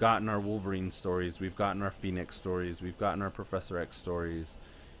 we've gotten our Wolverine stories, we've gotten our Phoenix stories, we've gotten our Professor X stories.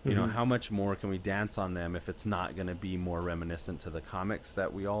 How much more can we dance on them if it's not going to be more reminiscent to the comics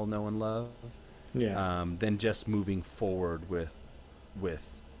that we all know and love? Yeah. Than just moving forward with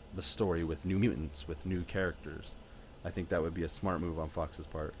the story, with New Mutants, with new characters. I think that would be a smart move on Fox's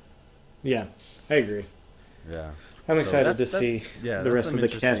part. Yeah, I agree. Yeah. I'm excited to see the rest of the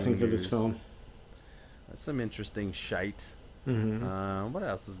casting for this film. That's some interesting shite. What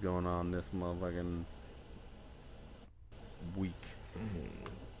else is going on this motherfucking week?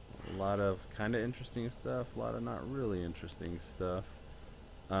 A lot of kind of interesting stuff, a lot of not really interesting stuff.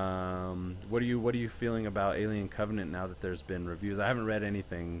 What are you feeling about Alien Covenant now that there's been reviews? I haven't read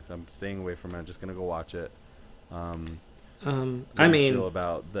anything, so I'm staying away from it. I'm just gonna go watch it. What do you feel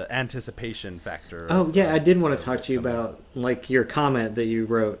about the anticipation factor? I did want to talk to you about like your comment that you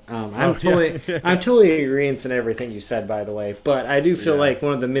wrote. I'm totally agreeing in everything you said, by the way. But I do feel like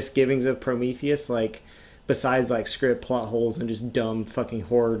one of the misgivings of Prometheus, like besides like script plot holes and just dumb fucking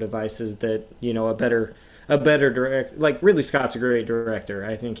horror devices, that a better director, like Ridley Scott's a great director.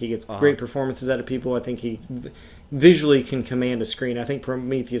 I think he gets great performances out of people. I think he visually can command a screen. I think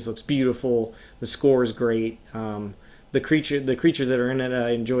Prometheus looks beautiful. The score is great. The creatures that are in it, I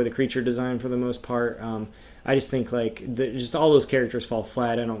enjoy the creature design for the most part. I just think like just all those characters fall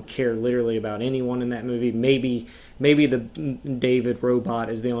flat. I don't care literally about anyone in that movie. Maybe the David robot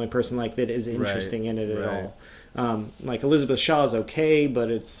is the only person like that is interesting in it at all. Like Elizabeth Shaw is okay, but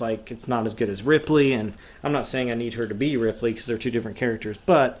it's like it's not as good as Ripley. And I'm not saying I need her to be Ripley because they're two different characters,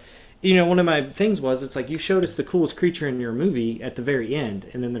 but one of my things was it's like you showed us the coolest creature in your movie at the very end,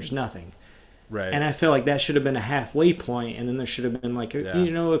 and then there's nothing. Right. And I feel like that should have been a halfway point, and then there should have been like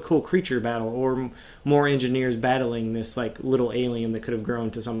a cool creature battle or more engineers battling this like little alien that could have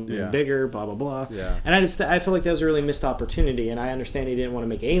grown to something bigger, blah blah blah. Yeah. And I feel like that was a really missed opportunity. And I understand he didn't want to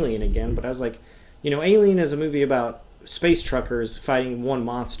make Alien again, but I was like, Alien is a movie about space truckers fighting one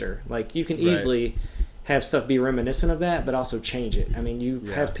monster. Like you can easily have stuff be reminiscent of that, but also change it. I mean, you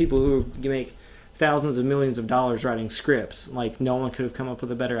have people who make thousands of millions of dollars writing scripts. Like no one could have come up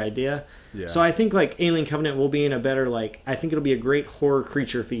with a better idea. Yeah. So I think like Alien Covenant will be in a better I think it'll be a great horror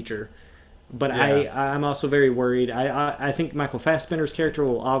creature feature. But I'm also very worried. I think Michael Fassbender's character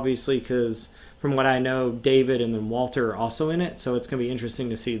will obviously, because from what I know, David and then Walter are also in it. So it's going to be interesting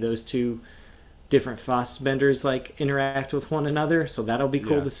to see those two different Fassbenders like interact with one another. So that'll be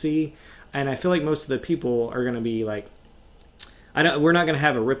cool to see. And I feel like most of the people are going to be like, we're not going to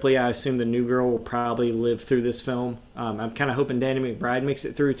have a Ripley. I assume the new girl will probably live through this film. I'm kind of hoping Danny McBride makes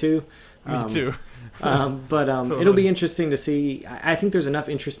it through too. Me too. But totally. It'll be interesting to see. I think there's enough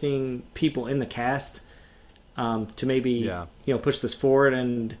interesting people in the cast to maybe push this forward.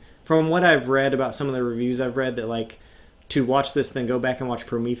 And from what I've read about some of the reviews I've read, that like to watch this then go back and watch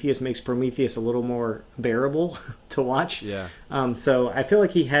Prometheus makes Prometheus a little more bearable to watch. Yeah. So I feel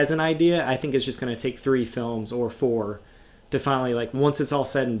like he has an idea. I think it's just going to take 3 films or 4 to finally, like, once it's all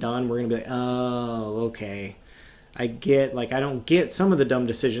said and done, we're going to be like, oh, okay. I don't get some of the dumb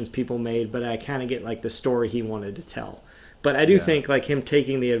decisions people made, but I kind of get, like, the story he wanted to tell. But I do think, like, him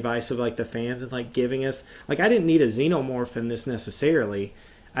taking the advice of, like, the fans and, like, giving us... Like, I didn't need a xenomorph in this necessarily.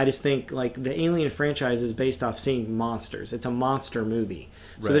 I just think, like, the Alien franchise is based off seeing monsters. It's a monster movie.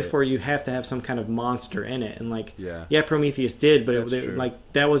 So, therefore, you have to have some kind of monster in it. And, like, Prometheus did, but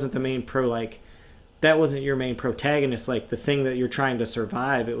that wasn't the main that wasn't your main protagonist, like the thing that you're trying to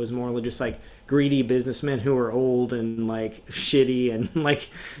survive. It was more just like greedy businessmen who are old and like shitty and like,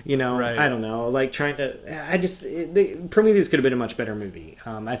 I don't know, like trying to. Prometheus could have been a much better movie.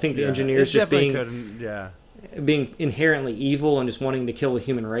 I think the engineers just being inherently evil and just wanting to kill the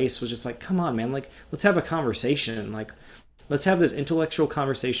human race was just like, come on, man, like let's have a conversation, like. Let's have this intellectual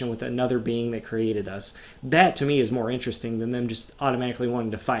conversation with another being that created us. That to me is more interesting than them just automatically wanting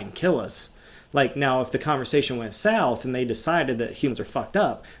to fight and kill us. Like, now, if the conversation went south and they decided that humans are fucked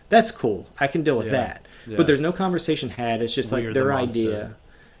up, that's cool. I can deal with that. Yeah. But there's no conversation had. It's just like their idea.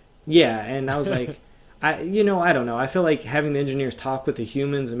 Yeah, and I was like, I don't know. I feel like having the engineers talk with the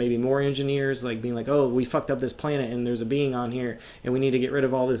humans and maybe more engineers, like being like, oh, we fucked up this planet and there's a being on here and we need to get rid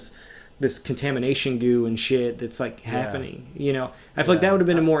of all this contamination goo and shit that's like happening. I feel like that would have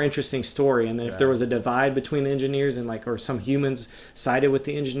been a more interesting story. And then if there was a divide between the engineers and like, or some humans sided with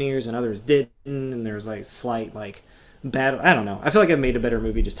the engineers and others didn't, and there was like slight like battle. I don't know. I feel like I've made a better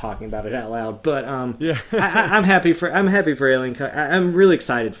movie just talking about it out loud. But I'm happy for Alien. I'm really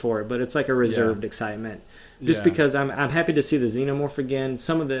excited for it, but it's like a reserved excitement. Just because I'm happy to see the xenomorph again.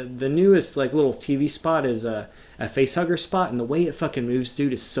 Some of the newest like little TV spot is a facehugger spot, and the way it fucking moves,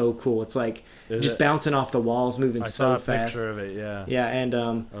 dude, is so cool. It's like bouncing off the walls, moving so fast. I saw a picture of it, yeah. Yeah, and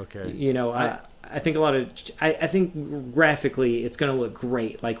I think I think graphically it's going to look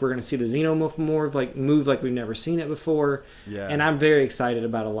great. Like we're going to see the xenomorph move like we've never seen it before. Yeah. And I'm very excited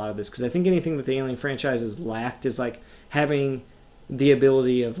about a lot of this because I think anything that the Alien franchise has lacked is like having the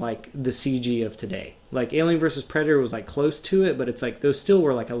ability of like the CG of today. Like Alien vs. Predator was like close to it, but it's like those still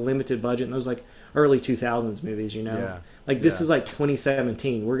were like a limited budget and those like early 2000s movies, Like this is like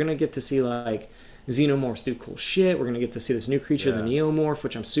 2017. We're going to get to see like xenomorphs do cool shit. We're going to get to see this new creature, the neomorph,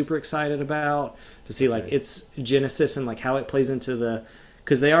 which I'm super excited about, to see like its genesis and like how it plays into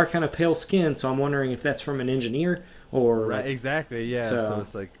because they are kind of pale skinned, so I'm wondering if that's from an engineer or right, exactly, yeah. So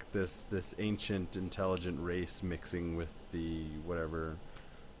it's like this ancient intelligent race mixing with the whatever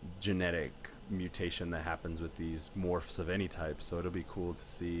genetic mutation that happens with these morphs of any type. So it'll be cool to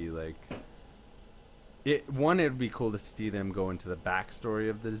see like it would be cool to see them go into the backstory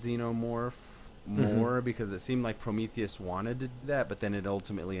of the xenomorph more, because it seemed like Prometheus wanted to do that, but then it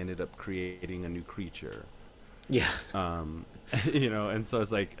ultimately ended up creating a new creature. Yeah. And so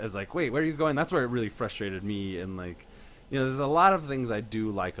it's like, wait, where are you going? That's where it really frustrated me. And like, there's a lot of things I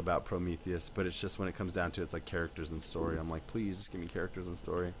do like about Prometheus, but it's just when it comes down to it's like characters and story. I'm like, please just give me characters and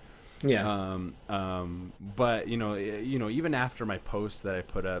story. Yeah. But even after my post that I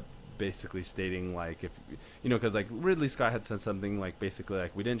put up, basically stating like, if because like Ridley Scott had said something like basically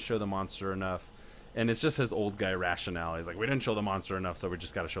like we didn't show the monster enough, and it's just his old guy rationale. He's like, we didn't show the monster enough, so we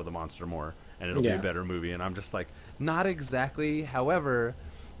just got to show the monster more. and it'll be a better movie. And I'm just like, not exactly. However,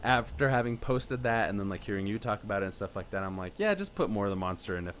 after having posted that and then like hearing you talk about it and stuff like that, I'm like, yeah, just put more of the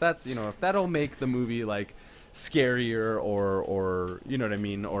monster in. If that's, if that'll make the movie like scarier or you know what I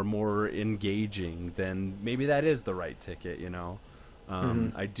mean, or more engaging, then maybe that is the right ticket,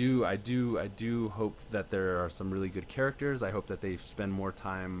 I do hope that there are some really good characters. I hope that they spend more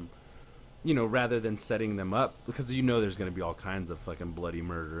time, rather than setting them up, because there's going to be all kinds of fucking bloody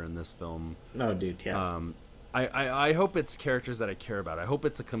murder in this film. No, dude, yeah. I hope it's characters that I care about. I hope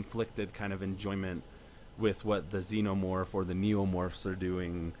it's a conflicted kind of enjoyment with what the xenomorph or the neomorphs are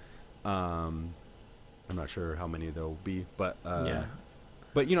doing. I'm not sure how many there will be, but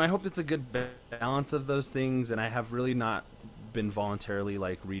But I hope it's a good balance of those things. And I have really not been voluntarily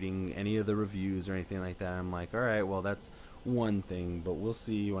like reading any of the reviews or anything like that. I'm like, all right, well, that's one thing, but we'll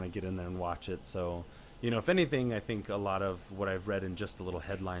see when I get in there and watch it. So, if anything, I think a lot of what I've read in just the little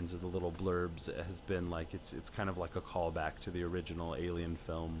headlines or the little blurbs has been like it's kind of like a callback to the original Alien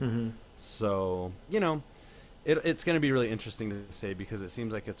film. So, it's going to be really interesting to say, because it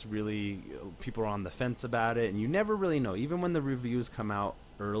seems like it's really, people are on the fence about it, and you never really know. Even when the reviews come out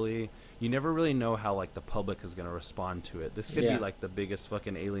early, you never really know how like the public is going to respond to it. This could be like the biggest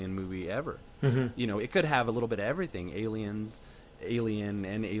fucking Alien movie ever. It could have a little bit of everything. Alien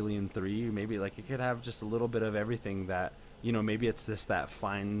and Alien 3, maybe like it could have just a little bit of everything that, maybe it's just that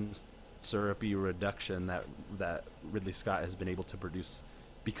fine syrupy reduction that Ridley Scott has been able to produce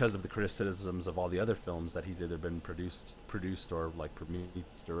because of the criticisms of all the other films that he's either been produced or like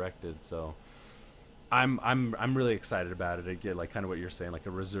directed. So I'm really excited about it. I get like kind of what you're saying, like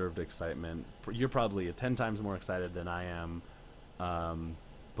a reserved excitement. You're probably 10 times more excited than I am.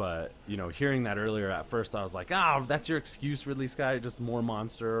 But hearing that earlier, at first I was like, that's your excuse, Ridley Scott, just more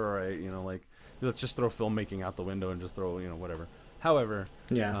monster, or like let's just throw filmmaking out the window and just throw whatever. However,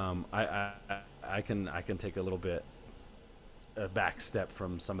 I can take a little bit a back step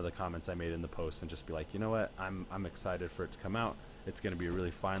from some of the comments I made in the post and just be like, you know what, I'm excited for it to come out. It's going to be a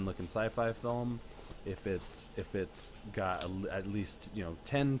really fine looking sci-fi film. If it's got at least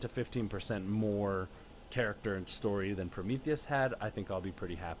 10 to 15% more character and story than Prometheus had, I think I'll be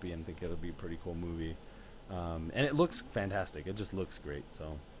pretty happy and think it'll be a pretty cool movie. And it looks fantastic. It just looks great.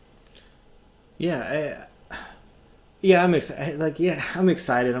 So I'm excited. I'm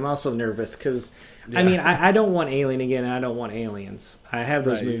excited. I'm also nervous because I don't want Alien again, and I don't want Aliens. I have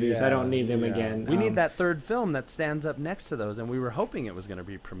those movies. I don't need them again. We need that third film that stands up next to those, and we were hoping it was going to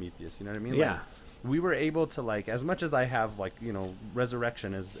be Prometheus. You know what I mean? Yeah. Like, we were able to, like, as much as I have, like,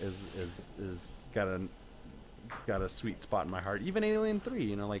 Resurrection is got a sweet spot in my heart. Even Alien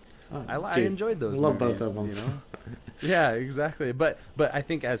 3, I enjoyed those love movies, both of them. Yeah, exactly. But I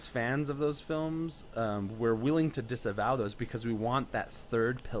think as fans of those films, we're willing to disavow those because we want that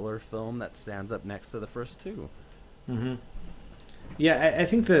third pillar film that stands up next to the first two. Yeah, I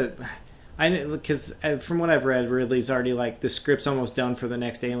think because from what I've read, Ridley's already like the script's almost done for the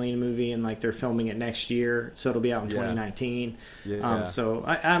next Alien movie, and like they're filming it next year, so it'll be out in 2019. So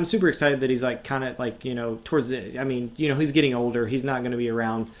I'm super excited that he's like kind of like towards the. I mean, he's getting older. He's not going to be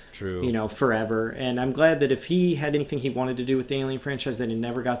around, forever. And I'm glad that if he had anything he wanted to do with the Alien franchise that he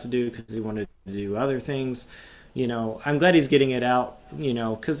never got to do because he wanted to do other things. I'm glad he's getting it out.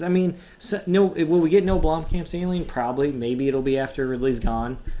 Because I mean, will we get Noah Blomkamp's Alien? Probably. Maybe it'll be after Ridley's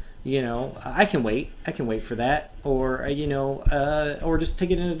gone. I can wait. I can wait for that, or or just take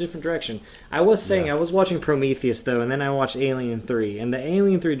it in a different direction. I was saying I was watching Prometheus though, and then I watched Alien 3, and the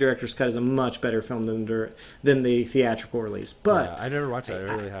Alien 3 director's cut is a much better film than the theatrical release. But I never watched it.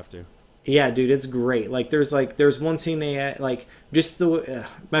 I really have to. Yeah, dude, it's great. Like there's one scene they like just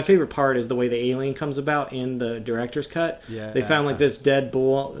my favorite part is the way the alien comes about in the director's cut. They found like this dead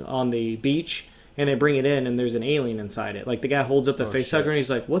bull on the beach. And they bring it in, and there's an alien inside it. Like, the guy holds up the facehugger, and he's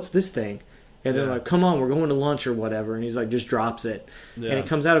like, what's this thing? And they're like, come on, we're going to lunch or whatever. And he's like, just drops it. And it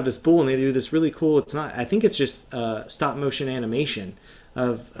comes out of this bowl, and they do this really cool, I think it's just stop-motion animation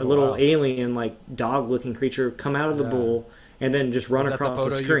of a little alien, like, dog-looking creature come out of the bowl and then just run across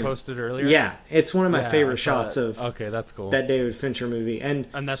the screen. Is that the photo you posted earlier? Yeah. It's one of my favorite shots of that's cool. That David Fincher movie. And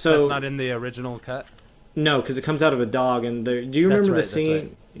that's not in the original cut? No, because it comes out of a dog. And do you remember the scene?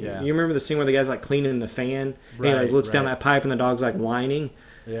 Right. Yeah. You remember the scene where the guy's like cleaning the fan, and he like looks down that pipe, and the dog's like whining.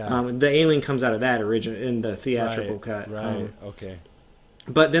 Yeah. The alien comes out of that in the theatrical cut. Right. Okay.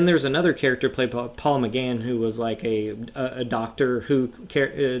 But then there's another character played by Paul McGann who was like a doctor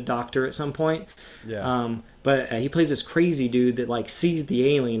doctor at some point. Yeah. But he plays this crazy dude that like sees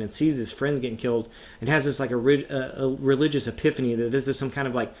the alien and sees his friends getting killed and has this like a religious epiphany that this is some kind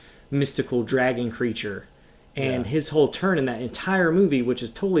of like mystical dragon creature. And his whole turn in that entire movie, which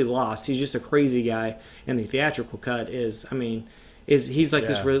is totally lost, he's just a crazy guy. And the theatrical cut is, I mean, he's like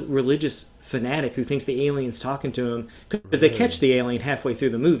this religious fanatic who thinks the alien's talking to him because they catch the alien halfway through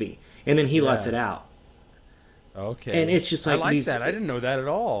the movie, and then he lets it out. Okay. And it's just like I like that. I didn't know that at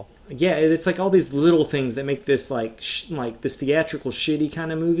all. Yeah, it's like all these little things that make this like this theatrical shitty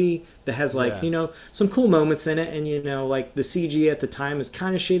kind of movie that has like, you know, some cool moments in it, and you know, like the CG at the time is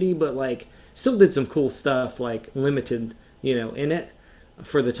kind of shitty, but like still did some cool stuff, like limited, you know, in it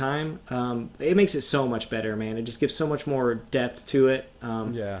for the time. It makes it so much better, man. It just gives so much more depth to it.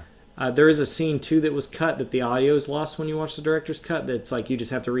 There is a scene too that was cut that the audio is lost when you watch the director's cut. That's like you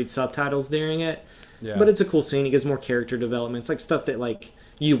just have to read subtitles during it. Yeah. But it's a cool scene. It gives more character development. It's like stuff that like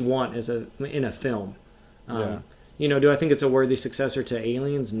you want in a film. You know, do I think it's a worthy successor to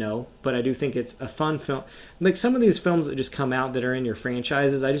Aliens? No, but I do think it's a fun film. Like some of these films that just come out that are in your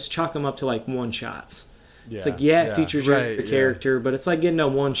franchises, I just chalk them up to like one shots. It's like it features your character, but it's like getting a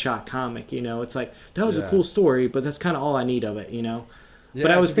one shot comic. You know, it's like that was a cool story, but that's kind of all I need of it. You know. Yeah,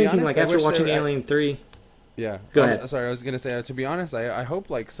 but I was thinking, honest, like after watching Alien 3. Yeah. Go ahead. Sorry, I was gonna say. To be honest, I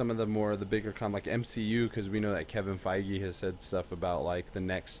hope like some of the bigger like MCU, because we know that Kevin Feige has said stuff about like the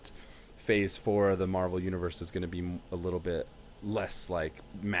next Phase 4 of the Marvel Universe is going to be a little bit less like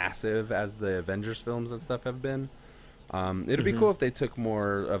massive as the Avengers films and stuff have been. It'd be cool if they took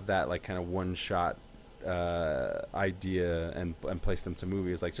more of that like kind of one shot idea and placed them to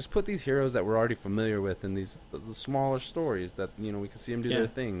movies. Like just put these heroes that we're already familiar with in these the smaller stories that, you know, we can see them do their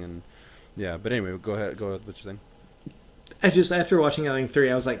thing. And but anyway, go ahead what you're saying. I just, after watching Alien 3,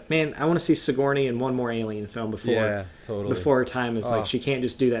 I was like, man, I want to see Sigourney in one more Alien film before her time is like, she can't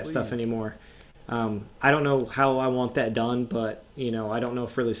just do that stuff anymore. I don't know how I want that done, but, you know, I don't know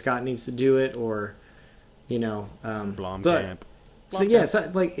if Ridley Scott needs to do it or, you know. Blomkamp. So yeah, so,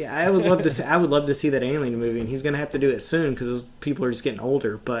 like I would love to see that Alien movie, and he's gonna have to do it soon because those people are just getting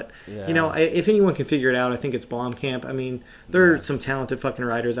older. But you know, if anyone can figure it out, I think it's Blomkamp. I mean, there are some talented fucking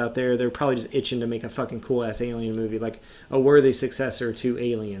writers out there. They're probably just itching to make a fucking cool ass Alien movie, like a worthy successor to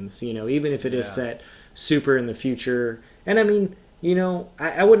Aliens. You know, even if it is set super in the future. And I mean, you know,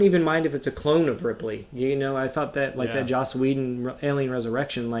 I wouldn't even mind if it's a clone of Ripley. You know, I thought that like that Joss Whedon Alien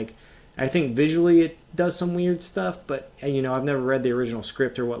Resurrection, like. I think visually it does some weird stuff, but you know, I've never read the original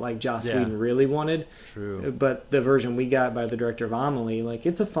script or what like Joss Whedon really wanted. True. But the version we got by the director of Amelie, like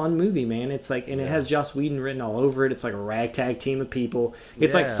it's a fun movie, man. It's like, and it has Joss Whedon written all over it. It's like a ragtag team of people.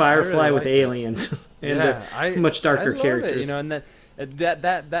 It's like Firefly really with aliens and much darker characters. It, you know, and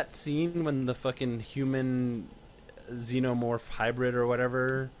that scene when the fucking human xenomorph hybrid or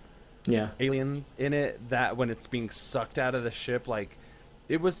whatever, alien in it, that when it's being sucked out of the ship, like.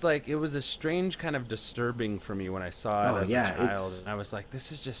 It was a strange kind of disturbing for me when I saw it as a child. And I was like, this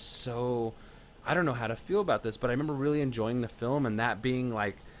is just so, I don't know how to feel about this, but I remember really enjoying the film and that being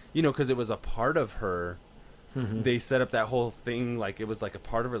like, you know, because it was a part of her. They set up that whole thing like it was like a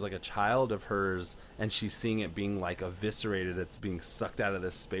part of her, like a child of hers, and she's seeing it being like eviscerated. It's being sucked out of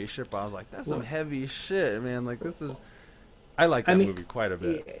this spaceship. I was like, that's some heavy shit, man. Like this is. I like that movie quite a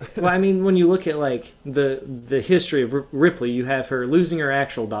bit. Well, I mean, when you look at like the history of Ripley, you have her losing her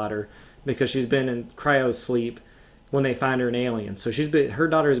actual daughter because she's been in cryo sleep when they find her an alien. So her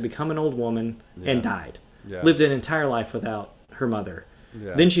daughter has become an old woman and died. Lived an entire life without her mother.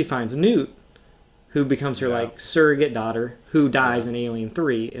 Then she finds Newt, who becomes her like surrogate daughter, who dies in Alien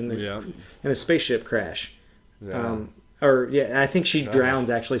 3 in the spaceship crash. I think she drowns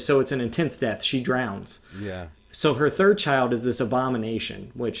actually. So it's an intense death. She drowns. So her third child is this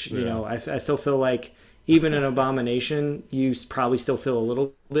abomination, which, you know, I still feel like even an abomination, you probably still feel a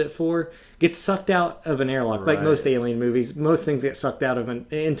little bit for, gets sucked out of an airlock. Like most alien movies, most things get sucked out of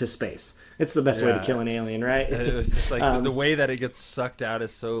into space. It's the best way to kill an alien, right? It was just like the way that it gets sucked out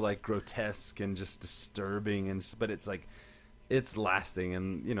is so like grotesque and just disturbing, but it's like, it's lasting,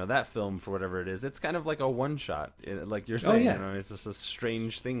 and you know that film, for whatever it is, it's kind of like a one shot, like you're saying. You know, it's just a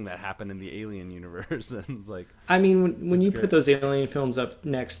strange thing that happened in the Alien universe, and it's like. I mean, when you put those Alien films up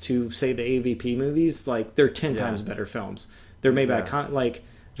next to, say, the AVP movies, like they're 10 times better films. They're made by like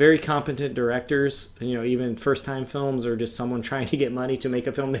very competent directors. You know, even first time films or just someone trying to get money to make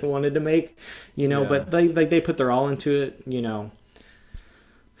a film they wanted to make. You know, but they put their all into it. You know.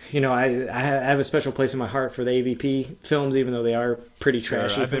 You know, I have a special place in my heart for the AVP films, even though they are pretty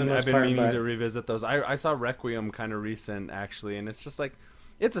trashy. I've been meaning to revisit those. I saw Requiem kind of recent, actually, and it's just like,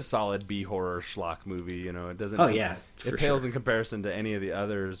 it's a solid B horror schlock movie. You know, it doesn't. It pales in comparison to any of the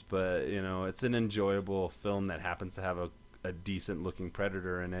others, but you know, it's an enjoyable film that happens to have a decent looking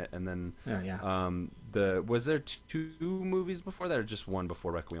predator in it. And then, was there two movies before that, or just one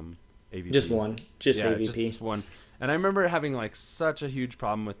before Requiem? AVP. Just one. Just yeah, AVP. Just one. And I remember having like such a huge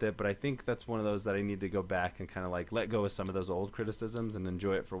problem with it, but I think that's one of those that I need to go back and kind of like let go of some of those old criticisms and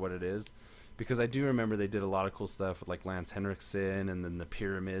enjoy it for what it is. Because I do remember they did a lot of cool stuff with like Lance Henriksen and then the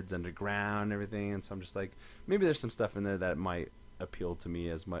pyramids underground and everything. And so I'm just like, maybe there's some stuff in there that might appeal to me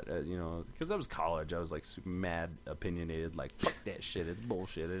as much, you know, because that was college. I was like super mad, opinionated, like, fuck that shit. It's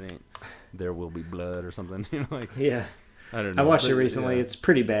bullshit. It ain't There Will Be Blood or something, you know, like. Yeah. I don't know. I watched it recently. Yeah. It's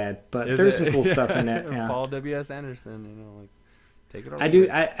pretty bad, but there's some cool stuff in it. Yeah. Paul W.S. Anderson, you know, like, take it over. I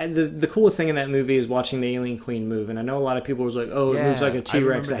do. The coolest thing in that movie is watching the Alien Queen move, and I know a lot of people was like, "Oh, it moves like a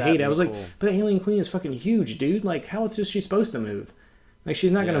T-Rex." I hate it. I was like, "But the Alien Queen is fucking huge, dude. Like, how is she supposed to move? Like,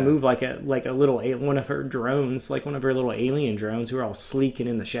 she's not gonna move like a little one of her drones, like one of her little alien drones who are all sleek and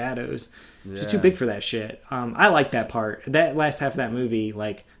in the shadows. She's too big for that shit." I like that part. That last half of that movie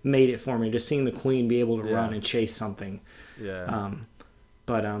like made it for me. Just seeing the Queen be able to run and chase something. Yeah.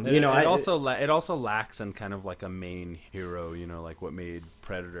 But you know, it also lacks in kind of like a main hero, you know, like what made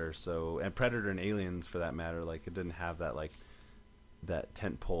Predator and Predator and Aliens for that matter, like it didn't have that like that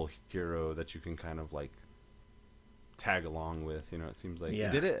tentpole hero that you can kind of like tag along with, you know. It seems like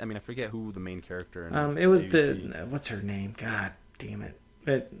did it. I mean, I forget who the main character. It was what's her name? God damn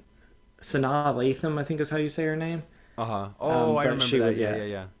it! Sanaa Lathan, I think is how you say her name. Oh, I remember that.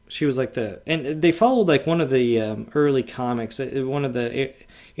 Yeah. She was like and they followed like one of the early comics, one of the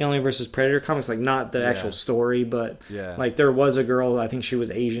Alien versus Predator comics, like not the actual story, but like there was a girl, I think she was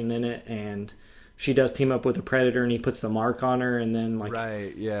Asian in it, and she does team up with the Predator, and he puts the mark on her, and then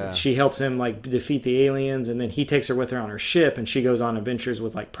like she helps him like defeat the aliens, and then he takes her with her on her ship, and she goes on adventures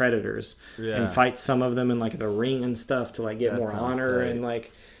with like predators and fights some of them in like the ring and stuff to like get more honor and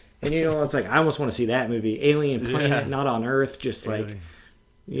like. And, you know, it's like, I almost want to see that movie. Alien planet, not on Earth, just like,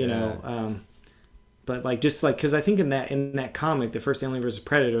 you know. But, like, just like, because I think in that comic, the first Alien vs.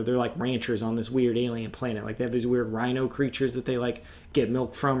 Predator, they're like ranchers on this weird alien planet. Like, they have these weird rhino creatures that they, like, get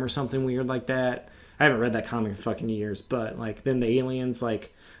milk from or something weird like that. I haven't read that comic in fucking years. But, like, then the aliens,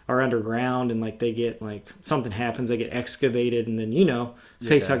 like, are underground and, like, they get, like, something happens. They get excavated and then, you know,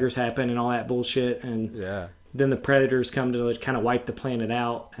 facehuggers happen and all that bullshit. And then the predators come to kind of wipe the planet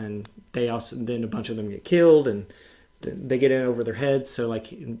out, and then a bunch of them get killed, and they get in over their heads. So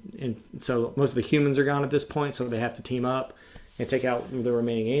like, and so most of the humans are gone at this point, so they have to team up and take out the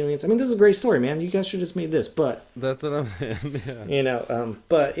remaining aliens. I mean, this is a great story, man. You guys should have just made this, but that's what I'm saying. You know,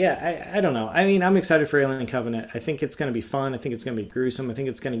 but yeah, I don't know. I mean, I'm excited for Alien Covenant. I think it's going to be fun. I think it's going to be gruesome. I think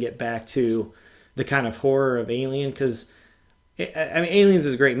it's going to get back to the kind of horror of Alien, because I mean, Aliens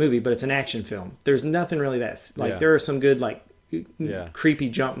is a great movie, but it's an action film. There's nothing really that's like, there are some good, like, creepy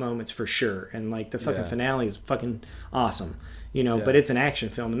jump moments for sure. And, like, the fucking finale is fucking awesome, you know, but it's an action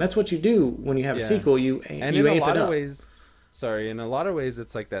film. And that's what you do when you have a sequel. You amp it up. In a lot of ways,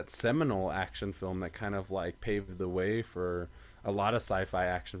 it's like that seminal action film that kind of, like, paved the way for a lot of sci-fi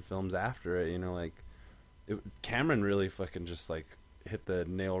action films after it, you know, like, Cameron really fucking just, like, hit the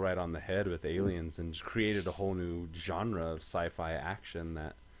nail right on the head with Aliens and just created a whole new genre of sci-fi action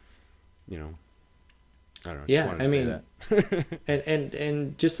that, you know, I don't know. Yeah, I mean,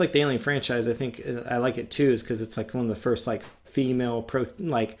 and just like the Alien franchise, I think I like it too, is because it's like one of the first like female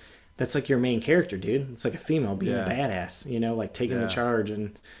like that's like your main character, dude. It's like a female being a badass, you know, like taking the charge,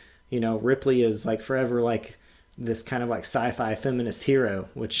 and you know, Ripley is like forever like this kind of like sci-fi feminist hero,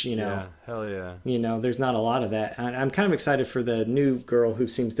 which, you know, hell yeah, you know, there's not a lot of that. I'm kind of excited for the new girl who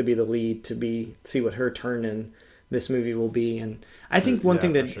seems to be the lead to see what her turn in this movie will be. And I think one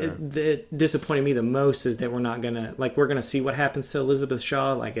thing that disappointed me the most is that we're gonna see what happens to Elizabeth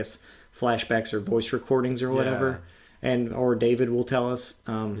Shaw, I guess flashbacks or voice recordings or whatever, or David will tell us.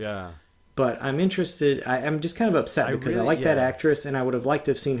 But I'm interested. I'm just kind of upset because I like that actress, and I would have liked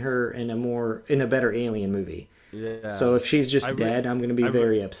to have seen her in a better Alien movie. Yeah. So if she's just dead, I'm going to be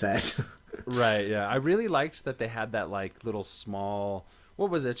very upset. Right. Yeah. I really liked that they had that like little small. What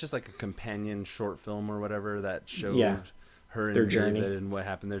was it? It's just like a companion short film or whatever that showed her and their David journey and what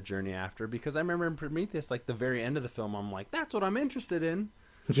happened, their journey after. Because I remember in Prometheus, like the very end of the film, I'm like, that's what I'm interested in.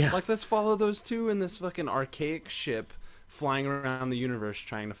 Yeah. Like, let's follow those two in this fucking archaic ship flying around the universe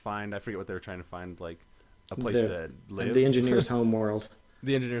trying to find. I forget what they were trying to find. Like a place to live. The engineer's home world.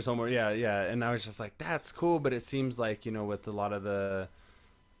 The engineer's homework, yeah. And I was just like, that's cool, but it seems like, you know, with a lot of the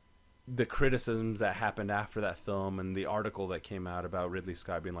criticisms that happened after that film and the article that came out about Ridley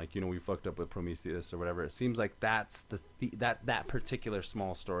Scott being like, you know, we fucked up with Prometheus or whatever, it seems like that's that particular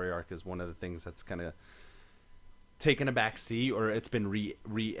small story arc is one of the things that's kind of taken a back seat, or it's been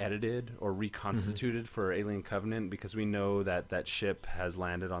re-edited or reconstituted for Alien Covenant, because we know that ship has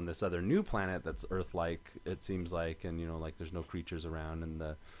landed on this other new planet that's Earth-like, it seems like, and you know, like there's no creatures around, and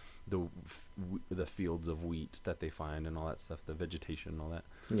the fields of wheat that they find and all that stuff, the vegetation and all that.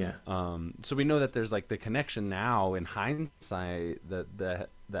 Yeah. So we know that there's like the connection now in hindsight that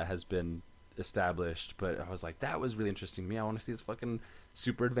has been established, but I was like, that was really interesting to me. I want to see this fucking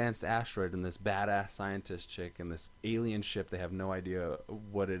super advanced asteroid and this badass scientist chick and this alien ship. They have no idea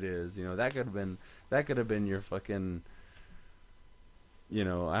what it is. You know, that could have been your fucking, you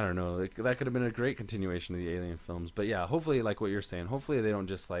know, I don't know, like, that could have been a great continuation of the Alien films. But yeah, hopefully, like what you're saying, hopefully they don't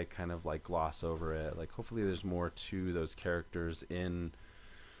just like kind of like gloss over it. Like, hopefully there's more to those characters in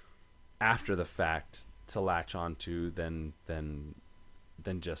after the fact to latch onto than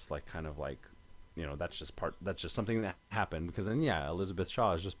just like kind of like, you know, that's just something that happened. Because then, yeah, Elizabeth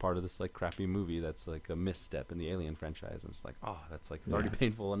Shaw is just part of this like crappy movie that's like a misstep in the Alien franchise. And it's like, oh, that's like, it's already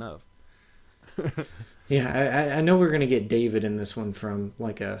painful enough. Yeah, I know we're gonna get David in this one from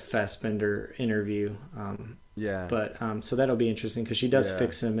like a Fassbender interview. But so that'll be interesting because she does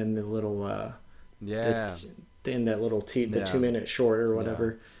fix him in the little in that little 2-minute short or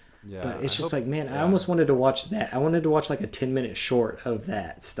whatever. Yeah. But it's just like, man, I almost wanted to watch that. I wanted to watch like a 10-minute short of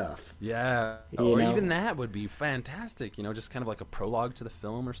that stuff. Yeah, or even that would be fantastic. You know, just kind of like a prologue to the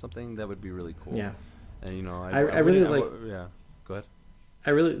film or something. That would be really cool. Yeah, and you know, I really like. Yeah, go ahead. I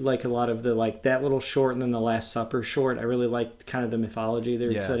really like a lot of the like that little short and then the Last Supper short. I really liked kind of the mythology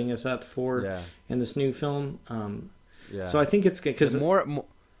they're setting us up for in this new film. So I think it's good because more.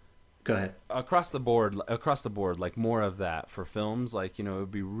 Go ahead. Across the board, like more of that for films. Like, you know, it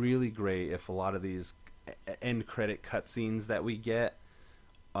would be really great if a lot of these end credit cutscenes that we get,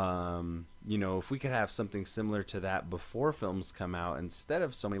 you know, if we could have something similar to that before films come out, instead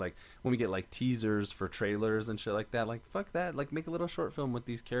of so many, like when we get like teasers for trailers and shit like that. Like, fuck that. Like, make a little short film with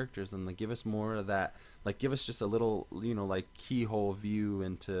these characters and like give us more of that. Like, give us just a little, you know, like keyhole view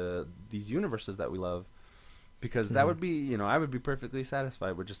into these universes that we love. Because that would be, you know, I would be perfectly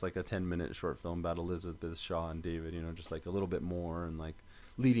satisfied with just like a 10-minute short film about Elizabeth Shaw and David, you know, just like a little bit more and like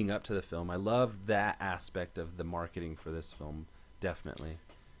leading up to the film. I love that aspect of the marketing for this film, definitely.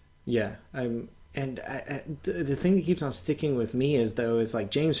 Yeah, the thing that keeps on sticking with me is like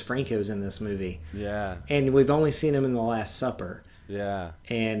James Franco's in this movie. Yeah. And we've only seen him in The Last Supper. Yeah.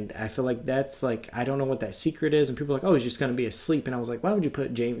 And I feel like that's like, I don't know what that secret is. And people are like, oh, he's just going to be asleep. And I was like, why would you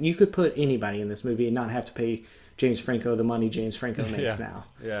put James? You could put anybody in this movie and not have to pay James Franco the money James Franco makes now.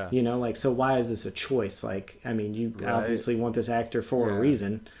 Yeah. You know, like, so why is this a choice? Like, I mean, you obviously want this actor for a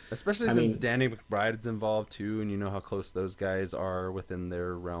reason. Especially since Danny McBride's involved too. And you know how close those guys are within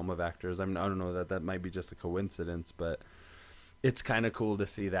their realm of actors. I mean, I don't know that might be just a coincidence, but it's kind of cool to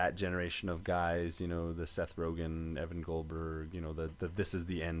see that generation of guys, you know, the Seth Rogen, Evan Goldberg, you know, the This Is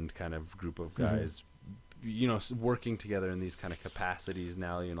the End kind of group of guys, you know, working together in these kind of capacities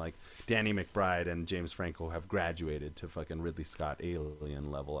now. You know, like Danny McBride and James Franco have graduated to fucking Ridley Scott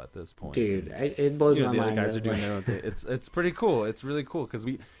alien level at this point. Dude, it blows my mind. The other guys are doing their own thing. It's pretty cool. It's really cool because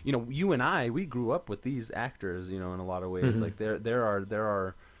we, you know, you and I, we grew up with these actors, you know, in a lot of ways. Like there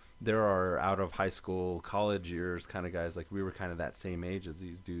are out of high school, college years kind of guys. Like, we were kind of that same age as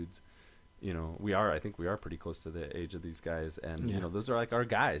these dudes. You know, I think we are pretty close to the age of these guys. And, you know, those are like our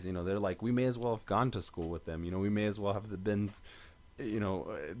guys. You know, they're like, we may as well have gone to school with them. You know, we may as well have been, you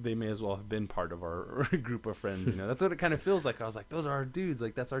know, they may as well have been part of our group of friends. You know, that's what it kind of feels like. I was like, those are our dudes.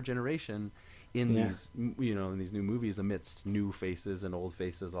 Like, that's our generation in these, you know, in these new movies amidst new faces and old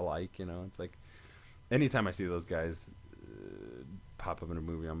faces alike. You know, it's like, anytime I see those guys pop up in a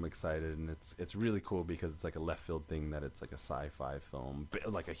movie, I'm excited, and it's really cool because it's like a left field thing that it's like a sci-fi film,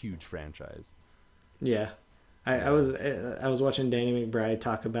 like a huge franchise. Yeah, I was watching Danny McBride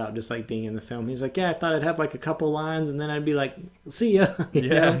talk about just like being in the film. He's like, yeah, I thought I'd have like a couple lines, and then I'd be like, see ya. you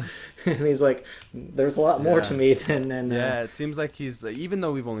know? And he's like, there's a lot more to me than. It seems like he's, even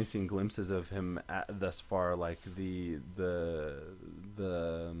though we've only seen glimpses of him thus far, like the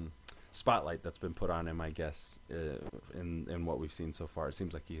spotlight that's been put on him, I guess, in what we've seen so far, it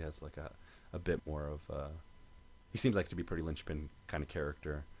seems like he has like a bit more of he seems like to be pretty linchpin kind of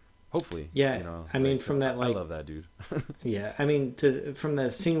character, hopefully. Yeah, you know, I mean, from that, like, I love that dude. Yeah, I mean, from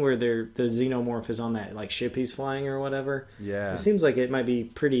the scene where the xenomorph is on that like ship he's flying or whatever, it seems like it might be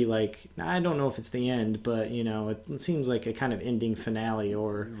pretty, like, I don't know if it's the end, but you know, it seems like a kind of ending finale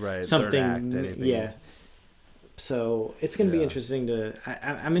or something. Third act, anything. Yeah. So it's going to be interesting to.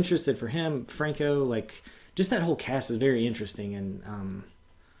 I'm interested for him, Franco. Like, just that whole cast is very interesting, and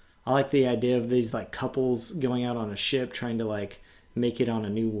I like the idea of these like couples going out on a ship trying to like make it on a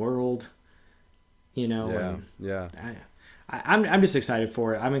new world. You know. I'm just excited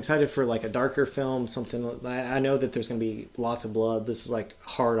for it. I'm excited for like a darker film, something. I know that there's going to be lots of blood. This is like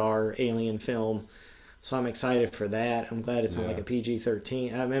hard R alien film. So I'm excited for that. I'm glad it's on like a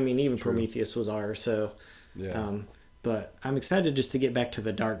PG-13. I mean, even True. Prometheus was R. So, Yeah. but I'm excited just to get back to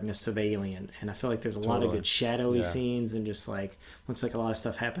the darkness of Alien, and I feel like there's a lot of good shadowy Yeah. scenes, and just like looks like a lot of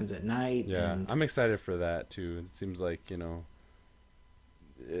stuff happens at night. Yeah, And I'm excited for that too. It seems like, that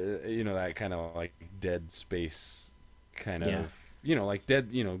kind of like Dead Space kind yeah, of, like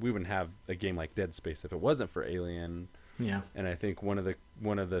we wouldn't have a game like Dead Space if it wasn't for Alien. yeah, And I think one of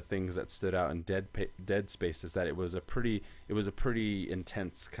the things that stood out in Dead Space is that it was a pretty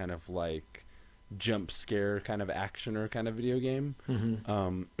intense kind of like jump scare kind of actioner kind of video game.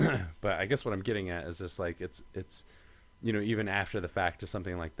 But I guess what I'm getting at is just like it's even after the fact of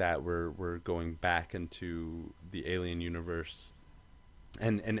something like that, we're going back into the Alien universe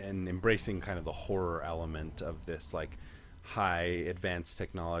and embracing kind of the horror element of this like high advanced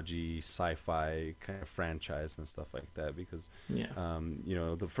technology sci-fi kind of franchise and stuff like that, because yeah,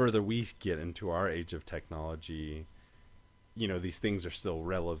 the further we get into our age of technology, these things are still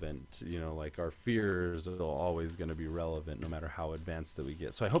relevant. Like our fears are always going to be relevant no matter how advanced that we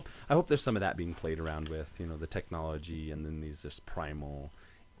get. So I hope there's some of that being played around with, the technology, and then these just primal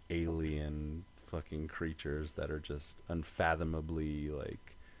alien fucking creatures that are just unfathomably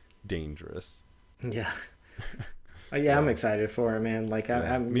like dangerous. yeah. Yeah, I'm excited for it, man. Like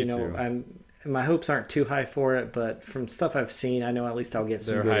I'm me too. my hopes aren't too high for it, but from stuff I've seen, I know at least I'll get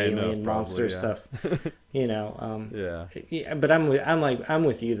some They're good high alien enough, monster probably, stuff. Yeah. Yeah, but I'm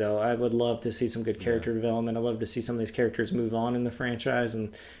with you though. I would love to see some good character development. I'd love to see some of these characters move on in the franchise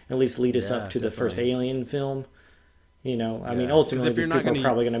and at least lead us up to the first Alien film. I mean, ultimately, these people are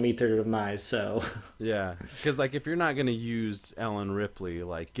probably going to meet their demise. So, yeah, because like if you're not going to use Ellen Ripley,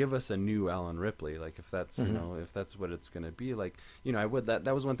 like give us a new Ellen Ripley. Like if that's if that's what it's going to be, like I would that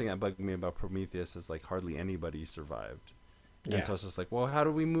was one thing that bugged me about Prometheus is like hardly anybody survived, and so it's just like, well, how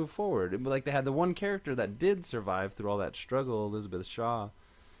do we move forward? Like they had the one character that did survive through all that struggle, Elizabeth Shaw,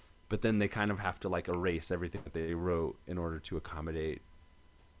 but then they kind of have to like erase everything that they wrote in order to accommodate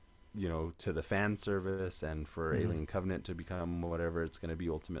to the fan service and for Alien Covenant to become whatever it's going to be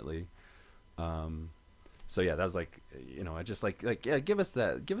ultimately. So yeah, that was like, I just like, yeah, give us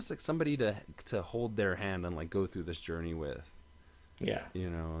like somebody to hold their hand and like go through this journey with,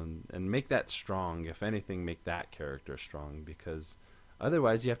 and make that strong. If anything, make that character strong, because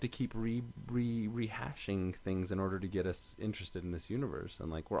otherwise you have to keep rehashing things in order to get us interested in this universe.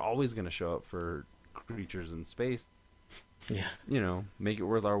 And like, we're always going to show up for creatures in space. yeah, Make it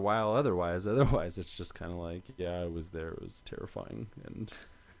worth our while. Otherwise it's just kind of like, yeah, I was there, it was terrifying, and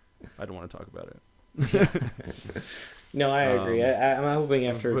I don't want to talk about it. No, I agree. I'm hoping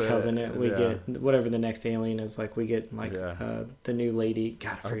after Covenant we get whatever the next Alien is. Like we get like the new lady.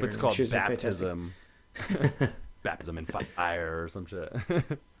 God, I forget it's her name. called She's Baptism. Baptism in fire or some shit.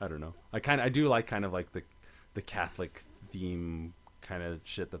 I don't know. I do like kind of like the Catholic theme kind of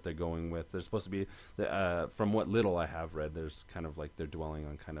shit that they're going with. There's supposed to be from what little I have read, there's kind of like they're dwelling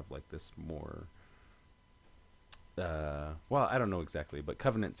on kind of like this more well, I don't know exactly, but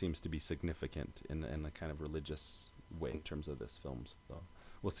Covenant seems to be significant in a kind of religious way in terms of this film. So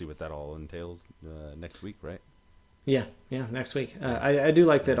we'll see what that all entails next week, right? Yeah, next week. I do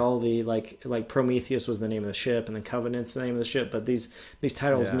like that all the like Prometheus was the name of the ship and then Covenant's the name of the ship, but these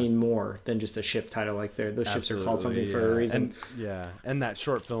titles mean more than just a ship title. Like those ships are called something for a reason. And that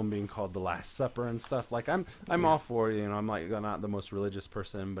short film being called The Last Supper and stuff. Like I'm all for, I'm like not the most religious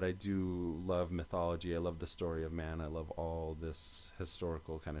person, but I do love mythology. I love the story of man. I love all this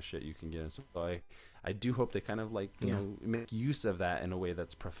historical kind of shit you can get. And so I do hope they kind of like make use of that in a way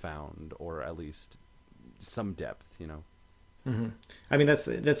that's profound, or at least some depth. I mean, that's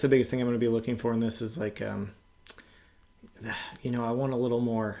the biggest thing I'm going to be looking for in this is like I want a little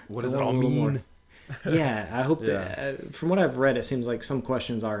more. What does it all mean? Yeah, I hope that from what I've read, it seems like some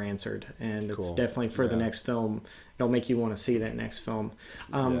questions are answered, and it's definitely for the next film. It'll make you want to see that next film.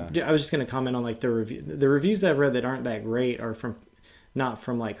 I was just going to comment on like the reviews that I've read that aren't that great are not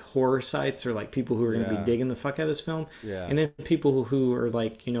from like horror sites or like people who are going to be digging the fuck out of this film, and then people who are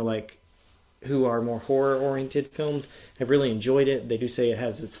like who are more horror-oriented films have really enjoyed it. They do say it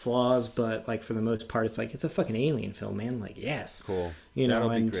has its flaws, but like for the most part, it's like it's a fucking Alien film, man. Like, yes, cool. That'll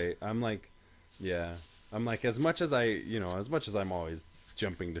be great. I'm like, as much as I'm always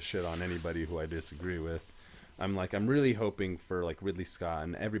jumping to shit on anybody who I disagree with, I'm really hoping for like Ridley Scott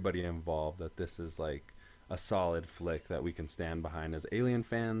and everybody involved that this is like a solid flick that we can stand behind as Alien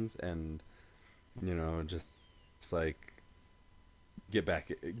fans, and just like get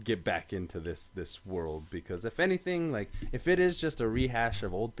back into this world. Because if anything, like if it is just a rehash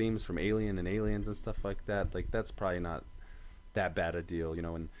of old themes from Alien and Aliens and stuff like that, like that's probably not that bad a deal, you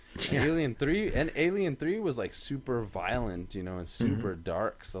know. And Yeah. Alien 3 was like super violent, you know, and super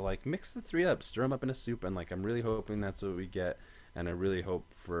dark. So like mix the three up, stir them up in a soup, and like I'm really hoping that's what we get, and I really hope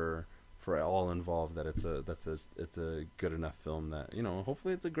for all involved that it's a good enough film that, you know,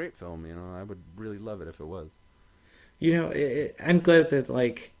 hopefully it's a great film, you know. I would really love it if it was. You know, I'm glad that,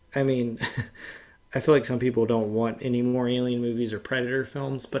 like, I mean, I feel like some people don't want any more Alien movies or Predator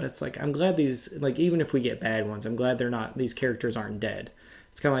films, but it's like, I'm glad these, like, even if we get bad ones, I'm glad these characters aren't dead.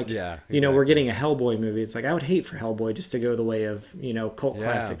 It's kind of like, Yeah, you know, we're exactly. getting a Hellboy movie. It's like, I would hate for Hellboy just to go the way of, you know, cult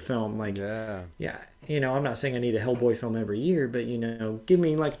classic film. Like, Yeah. yeah, you know, I'm not saying I need a Hellboy film every year, but, you know, give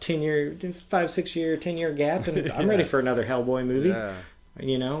me like 10-year, 5, 6 year, 10-year gap, and I'm ready Yeah. for another Hellboy movie. Yeah.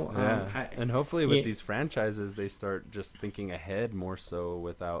 You know, Yeah. And hopefully with these franchises, they start just thinking ahead more so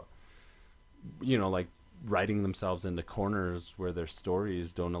without, you know, like writing themselves into corners where their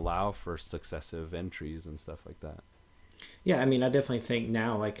stories don't allow for successive entries and stuff like that. yeah, I mean, I definitely think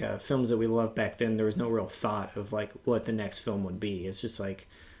now, like, films that we loved back then, there was no real thought of like what the next film would be. It's just like,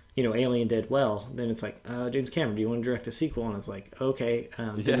 you know, Alien did well. Then it's like, James Cameron, do you want to direct a sequel? And it's like, okay,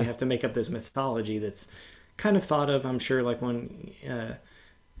 then you have to make up this mythology that's kind of thought of. I'm sure, like when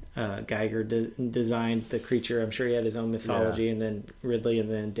Geiger designed the creature, I'm sure he had his own mythology, and then Ridley and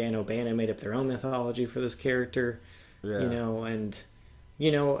then Dan O'Bannon made up their own mythology for this character. You know, and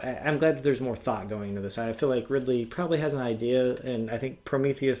you know, I'm glad that there's more thought going into this. I feel like Ridley probably has an idea, and I think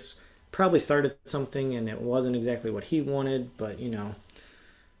Prometheus probably started something, and it wasn't exactly what he wanted, but you know,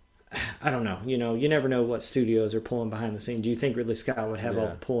 I don't know. You know, you never know what studios are pulling behind the scenes. Do you think Ridley Scott would have all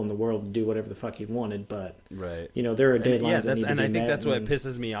the pull in the world to do whatever the fuck he wanted? But you know, there are deadlines that need to be met. And I think that's what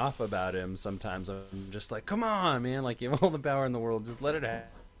pisses me off about him. Sometimes I'm just like, come on, man! Like you have all the power in the world, just let it happen.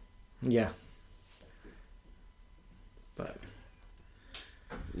 Yeah. But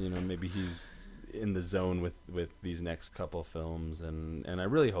you know, maybe he's in the zone with these next couple films, and I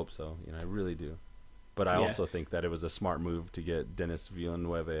really hope so. You know, I really do. But I also think that it was a smart move to get Denis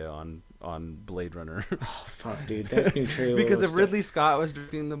Villeneuve on Blade Runner. Oh fuck, dude, that new trailer. Because if Ridley Scott was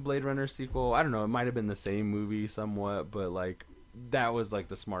directing the Blade Runner sequel, I don't know, it might have been the same movie somewhat, but like that was like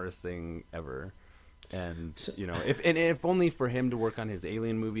the smartest thing ever. And you know, if only for him to work on his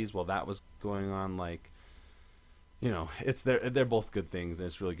Alien movies while that was going on, like, you know, they're both good things, and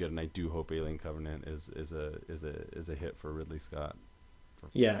it's really good. And I do hope Alien Covenant is a hit for Ridley Scott.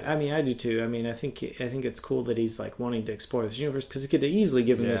 Yeah, I mean, I do too. I mean, I think it's cool that he's like wanting to explore this universe, because he could have easily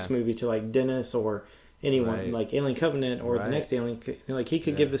given this movie to like Dennis or anyone, like Alien Covenant or the next Alien. Like he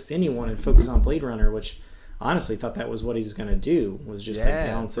could give this to anyone and focus on Blade Runner, which honestly thought that was what he was going to do, was just like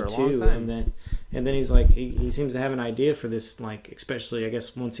balance the two, and then he's like he seems to have an idea for this, like especially I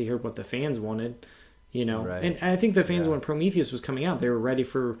guess once he heard what the fans wanted, you know, and I think the fans when Prometheus was coming out, they were ready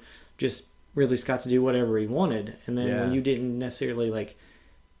for just Ridley Scott to do whatever he wanted, and then when you didn't necessarily like.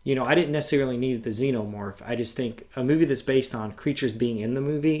 You know, I didn't necessarily need the xenomorph. I just think a movie that's based on creatures being in the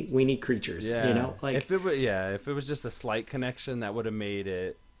movie, we need creatures. You know, like if it was just a slight connection, that would have made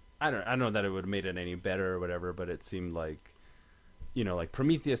it. I don't know that it would have made it any better or whatever, but it seemed like, you know, like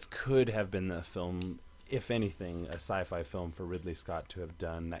Prometheus could have been the film, if anything, a sci-fi film for Ridley Scott to have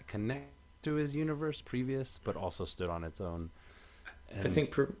done that connect to his universe previous, but also stood on its own. And, I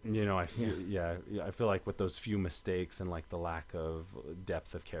think, you know, I feel like with those few mistakes and like the lack of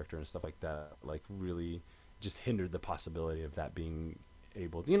depth of character and stuff like that, like really just hindered the possibility of that being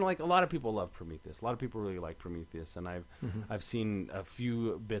able. You know, like a lot of people love Prometheus. A lot of people really like Prometheus, and I've seen a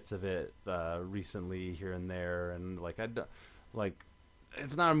few bits of it recently here and there, and like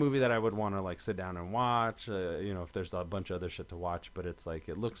it's not a movie that I would want to like sit down and watch. You know, if there's a bunch of other shit to watch, but it's like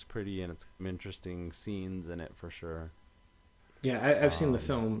it looks pretty and it's some interesting scenes in it for sure. Yeah, I've seen the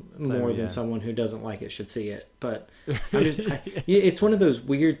film more than someone who doesn't like it should see it. But I'm just, it's one of those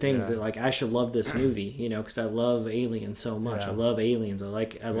weird things that like I should love this movie, you know, because I love Alien so much. I love Aliens. I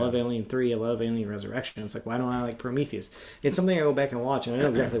love Alien 3. I love Alien Resurrection. It's like, why don't I like Prometheus? It's something I go back and watch, and I know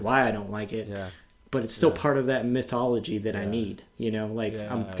exactly why I don't like it. Yeah. But it's still part of that mythology that I need, you know. Like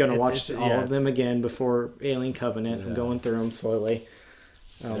I'm gonna watch all of them again before Alien Covenant. I'm going through them slowly.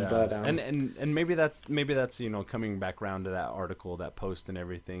 But and maybe that's you know, coming back around to that article, that post and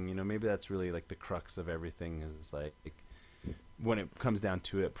everything, you know, maybe that's really like the crux of everything is like when it comes down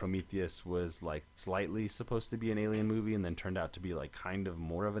to it, Prometheus was like slightly supposed to be an alien movie and then turned out to be like kind of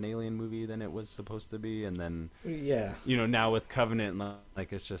more of an alien movie than it was supposed to be, and then you know, now with Covenant,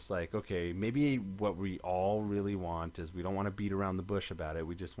 like it's just like, okay, maybe what we all really want is we don't want to beat around the bush about it,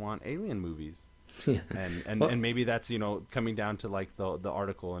 we just want alien movies. And maybe that's, you know, coming down to like the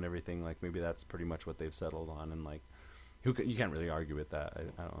article and everything, like maybe that's pretty much what they've settled on, and like you can't really argue with that.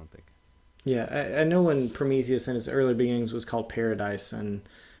 I don't think. Yeah, I know when Prometheus in its early beginnings was called Paradise, and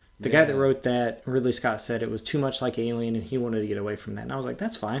the guy that Yeah, wrote that, Ridley Scott, said it was too much like Alien and he wanted to get away from that. And I was like,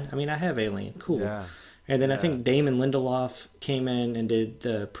 that's fine. I mean, I have Alien. Cool. yeah, And then I yeah. think Damon Lindelof came in and did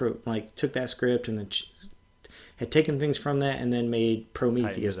took that script and then had taken things from that and then made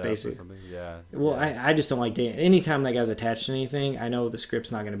Tighten Prometheus it up or basically. something. Yeah, Well, yeah. I just don't like anytime that guy's attached to anything, I know the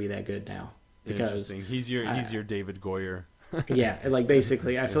script's not going to be that good now because Interesting. He's your David Goyer. yeah, like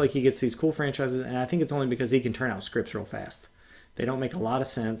basically, I feel like he gets these cool franchises, and I think it's only because he can turn out scripts real fast. They don't make a lot of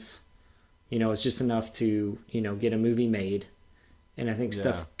sense. It's just enough to get a movie made. And I think Yeah,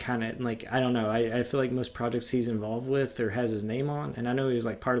 stuff kind of like I don't know. I feel like most projects he's involved with or has his name on, and I know he was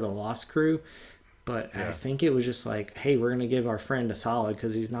like part of the Lost crew, but I yeah, think it was just like, hey, we're gonna give our friend a solid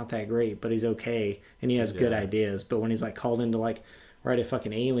because he's not that great, but he's okay and he has good yeah. ideas. But when he's like called into like write a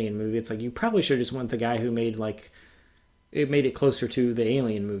fucking Alien movie, it's like you probably should just went the guy who made like it made it closer to the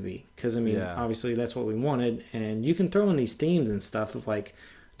Alien movie because I mean Yeah. obviously that's what we wanted, and you can throw in these themes and stuff of like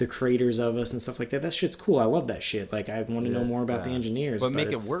the creators of us and stuff like that. That shit's cool. I love that shit. Like I want to know Yeah, more about the yeah. engineers, But but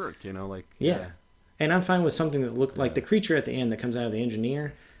make it it's work, like, yeah. yeah, And I'm fine with something that looked like yeah, the creature at the end that comes out of the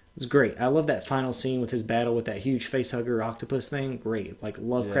engineer. It's great. I love that final scene with his battle with that huge facehugger octopus thing. Great. Like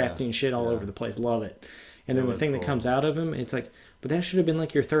yeah, Lovecrafting shit all yeah. over the place. Love it. And It then the was thing that cool. comes out of him, it's like, but that should have been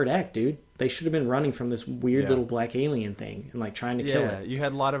like your third act, dude. They should have been running from this weird Yeah. little black alien thing and like trying to kill Yeah, it. you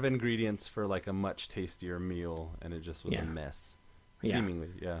had a lot of ingredients for like a much tastier meal, and it just was a Yeah. mess, Yeah. seemingly.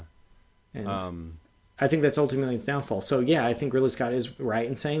 Yeah. And Um, I think that's ultimately its downfall. So yeah, I think Ridley Scott is right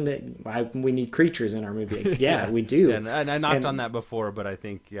in saying that we need creatures in our movie. Like, yeah, yeah, we yeah, do. and I knocked on And that before, but I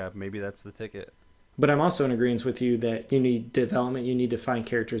think maybe that's the ticket. but I'm also in agreement with you that you need development. You need to find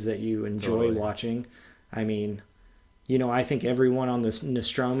characters that you enjoy Totally. watching. I mean, I think everyone on the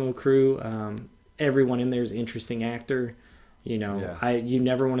Nostromo crew, everyone in there is an interesting actor. Yeah, You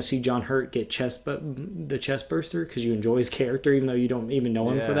never want to see John Hurt get the chest burster because you enjoy his character, even though you don't even know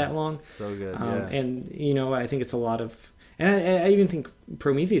him for yeah, that long. so good. Yeah, And I think it's a lot of, and I even think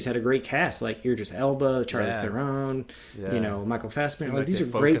Prometheus had a great cast, like Idris Elba, Charlize yeah, Theron, yeah. Michael Fassbender. Seemed Like like these they are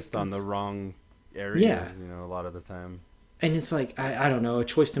great. focused on the wrong areas, Yeah, a lot of the time. and it's like I don't know, a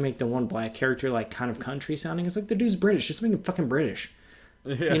choice to make the one black character like kind of country sounding. It's like the dude's British, just make him fucking British.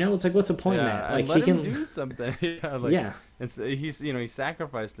 Yeah, It's like what's the point in that? yeah, Like and he let him can, do something. Yeah, like, yeah, he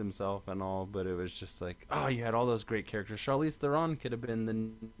sacrificed himself and all, but it was just like, oh, you had all those great characters. Charlize Theron could have been the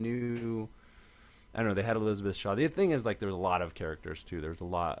new. I don't know. They had Elizabeth Shaw. The thing is, like, there's a lot of characters too. There's a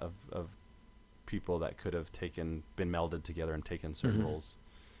lot of people that could have been melded together and taken certain roles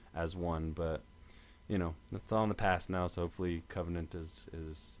as one, but that's all in the past now. So hopefully Covenant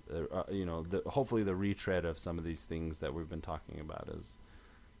is hopefully the retread of some of these things that we've been talking about it is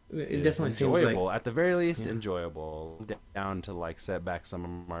definitely seems enjoyable. like At the very least, yeah, enjoyable. Down to like set back some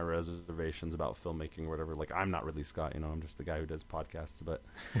of my reservations about filmmaking or whatever. Like, I'm not Ridley Scott, I'm just the guy who does podcasts, but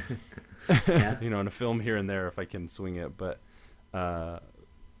yeah, and a film here and there if I can swing it. But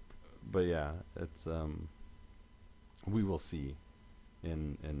yeah, it's we will see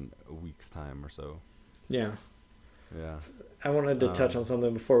in a week's time or so. yeah. Yeah. I wanted to touch on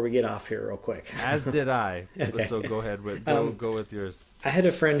something before we get off here real quick. As did I. Okay. So go ahead with go with yours. I had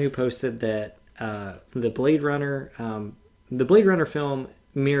a friend who posted that the Blade Runner film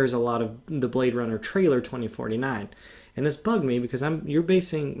mirrors a lot of the Blade Runner trailer 2049, and this bugged me because you're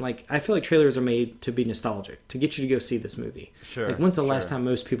basing like I feel like trailers are made to be nostalgic to get you to go see this movie. Sure. Like when's the sure. last time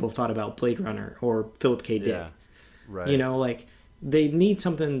most people thought about Blade Runner or Philip K. Dick? Yeah. Right. Like they need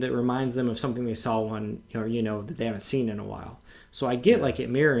something that reminds them of something they saw that they haven't seen in a while. So I get like it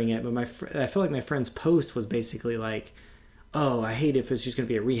mirroring it, but I feel like my friend's post was basically like, oh, I hate if it's just going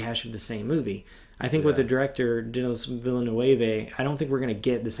to be a rehash of the same movie. I think with the director, Denis Villeneuve, I don't think we're going to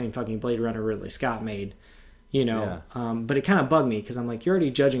get the same fucking Blade Runner Ridley Scott made, but it kind of bugged me because I'm like, you're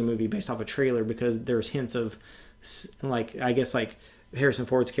already judging a movie based off a trailer because there's hints of, like, I guess, like, Harrison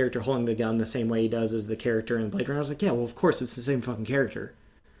Ford's character holding the gun the same way he does as the character in Blade Runner. I was like, yeah, well, of course, it's the same fucking character.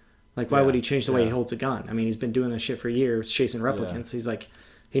 Like, why would he change the way he holds a gun? I mean, he's been doing this shit for years, chasing replicants. He's like,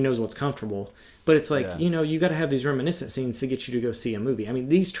 he knows what's comfortable. But it's like, you got to have these reminiscent scenes to get you to go see a movie. I mean,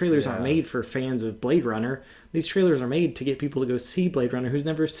 these trailers aren't made for fans of Blade Runner. These trailers are made to get people to go see Blade Runner who's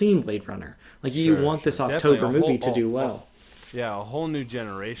never seen Blade Runner. Like, you want this October movie to do well. Yeah, a whole new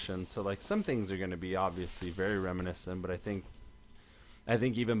generation. So, like, some things are going to be obviously very reminiscent, but I think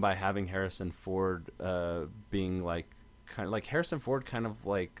even by having Harrison Ford being like kind of like Harrison Ford kind of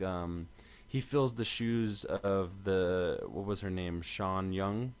like he fills the shoes of what was her name, Sean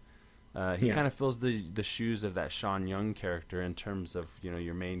Young, He kind of fills the shoes of that Sean Young character in terms of, you know,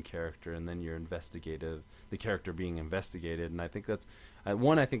 your main character and then your investigative, the character being investigated. And I think that's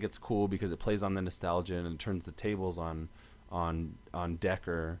one. I think it's cool because it plays on the nostalgia and it turns the tables on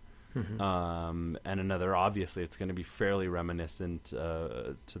Decker. And another, obviously, it's going to be fairly reminiscent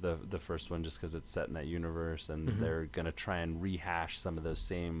to the first one, just because it's set in that universe, and they're going to try and rehash some of those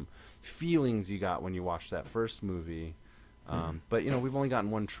same feelings you got when you watched that first movie. But you know, we've only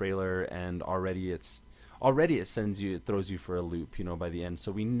gotten one trailer, and already it throws you for a loop, you know, by the end.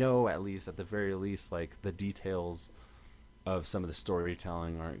 So we know, at the very least, like the details of some of the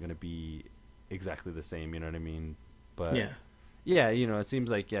storytelling aren't going to be exactly the same. You know what I mean? But yeah, you know, it seems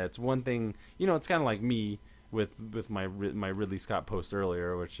like it's one thing. You know, it's kind of like me with my Ridley Scott post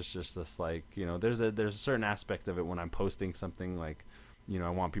earlier, which is just this, like, you know, there's a certain aspect of it when I'm posting something, like, you know,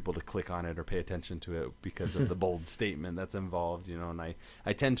 I want people to click on it or pay attention to it because of the bold statement that's involved, you know, and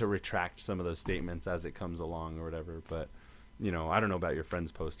I tend to retract some of those statements as it comes along or whatever. But, you know, I don't know about your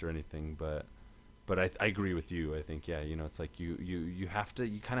friend's post or anything, but I agree with you. I think, you know, it's like you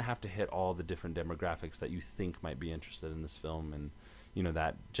kind of have to hit all the different demographics that you think might be interested in this film. And, you know,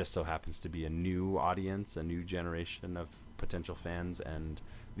 that just so happens to be a new audience, a new generation of potential fans, and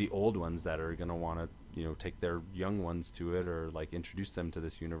the old ones that are going to want to, you know, take their young ones to it, or like introduce them to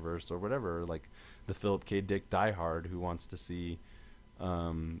this universe or whatever, like the Philip K. Dick diehard who wants to see,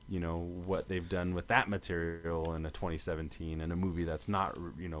 you know, what they've done with that material in a 2017 and a movie that's not,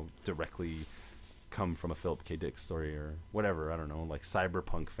 you know, directly come from a Philip K. Dick story or whatever. I don't know, like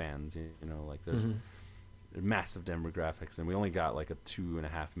cyberpunk fans, you know, like there's massive demographics, and we only got like a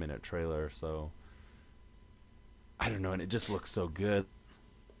 2.5 minute trailer, so I don't know, and it just looks so good.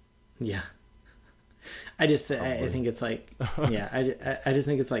 Yeah. I think it's like, I just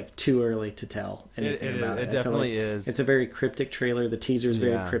think it's like too early to tell anything about it. It definitely is. It's a very cryptic trailer. The teaser is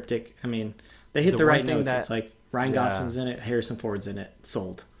very cryptic. I mean, they hit the right notes. It's like Ryan Gosling's in it, Harrison Ford's in it,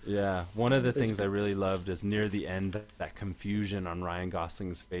 sold. Yeah, one of the things I really loved is near the end, that confusion on Ryan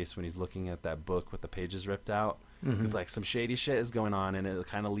Gosling's face when he's looking at that book with the pages ripped out. Because like some shady shit is going on, and it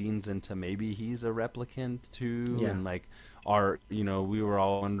kind of leans into maybe he's a replicant too, and like you know, we were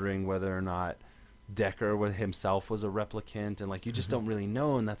all wondering whether or not Decker himself was a replicant, and like you just don't really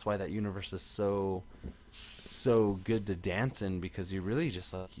know, and that's why that universe is so good to dance in, because you really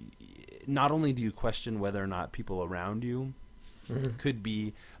just like, not only do you question whether or not people around you could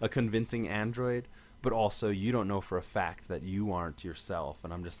be a convincing android, but also you don't know for a fact that you aren't yourself.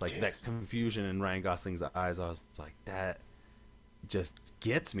 And I'm just like, that confusion in Ryan Gosling's eyes, I was like, that just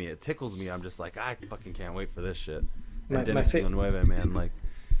gets me. It tickles me. I'm just like, I fucking can't wait for this shit. And Dennis Villeneuve, man, like,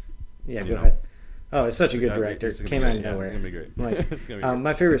 go ahead. Oh, it's such a good director. It came out of nowhere. It's gonna be great. Like, it's gonna be great.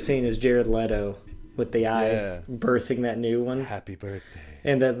 My favorite scene is Jared Leto with the eyes birthing that new one. Happy birthday.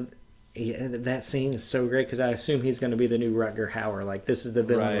 And that scene is so great, because I assume he's going to be the new Rutger Hauer. Like, this is the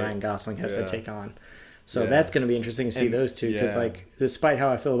villain Ryan Gosling has to take on. So that's going to be interesting to see those two, because like, despite how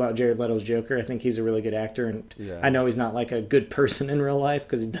I feel about Jared Leto's Joker, I think he's a really good actor, and I know he's not like a good person in real life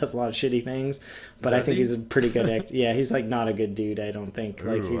because he does a lot of shitty things, but I think he's a pretty good actor. Yeah, he's like not a good dude, I don't think.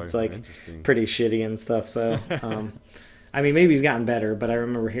 Like, he's like pretty shitty and stuff. So I mean, maybe he's gotten better, but I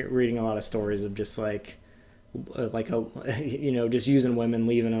remember reading a lot of stories of just like you know, just using women,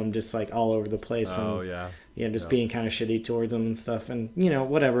 leaving them just like all over the place, and just being kind of shitty towards them and stuff. And, you know,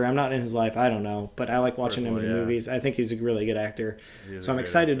 whatever, I'm not in his life, I don't know, but I like watching him in movies. I think he's a really good actor, so I'm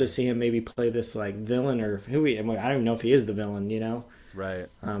excited to see him maybe play this like villain, or I don't even know if he is the villain, you know,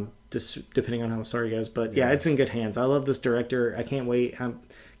 just depending on how the story goes. But it's in good hands. I love this director. I can't wait.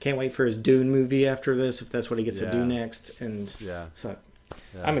 Can't wait for his Dune movie after this, if that's what he gets to do next. And so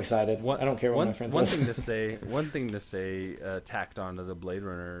I'm excited. I don't care what my friends say. One thing to say, tacked onto the Blade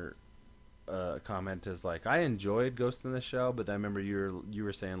Runner comment is like, I enjoyed Ghost in the Shell, but I remember you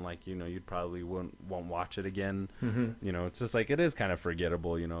were saying like, you know, you'd probably won't watch it again. You know, it's just like, it is kind of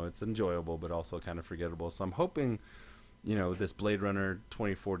forgettable. You know, it's enjoyable, but also kind of forgettable. So I'm hoping, you know, this Blade Runner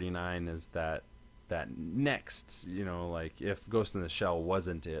 2049 is that next, you know, like if Ghost in the Shell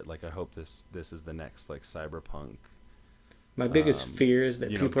wasn't it, like I hope this is the next like cyberpunk. My biggest fear is that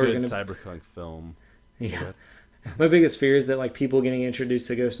people are going to cyberpunk film. Yeah. My biggest fear is that like people getting introduced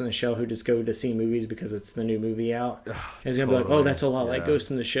to Ghost in the Shell who just go to see movies because it's the new movie out. It's going to be like, oh, that's a lot like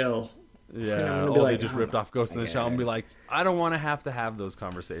Ghost in the Shell. Yeah. Or they just ripped off Ghost in the Shell and be like, I don't want to have those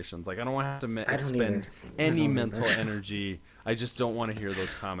conversations. Like, I don't want to have to expend any mental energy. I just don't want to hear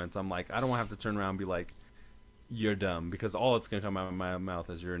those comments. I'm like, I don't want to have to turn around and be like, you're dumb, because all it's going to come out of my mouth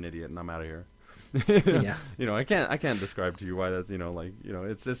is you're an idiot and I'm out of here. You know, I can't describe to you why that's, you know, like, you know,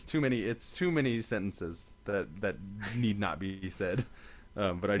 it's just too many sentences that need not be said.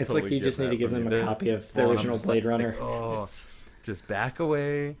 But I It's totally like you get just need that to give from them you. a copy of the Well, and I'm original just Blade Runner. oh, just back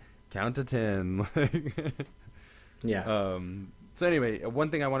away, count to 10. Yeah. So anyway,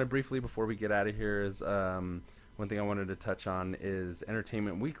 one thing I want to briefly before we get out of here is one thing I wanted to touch on is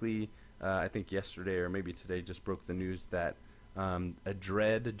Entertainment Weekly. I think yesterday or maybe today just broke the news that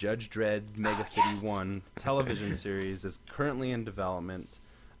Judge Dredd Mega City 1 television series is currently in development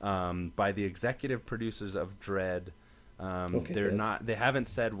by the executive producers of Dredd. They haven't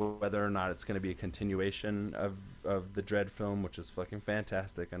said whether or not it's going to be a continuation of the Dredd film, which is fucking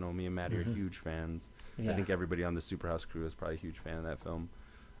fantastic. I know me and Matty are huge fans. Yeah. I think everybody on the Superhouse crew is probably a huge fan of that film.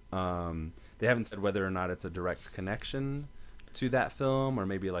 They haven't said whether or not it's a direct connection to that film or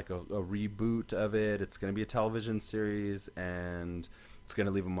maybe like a reboot of it. It's going to be a television series and it's going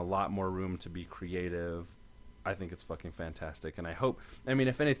to leave them a lot more room to be creative. I think it's fucking fantastic, and I hope. I mean,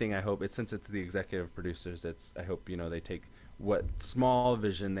 if anything, I hope since it's the executive producers. I hope they take what small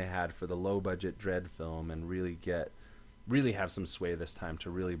vision they had for the low budget Dredd film and really have some sway this time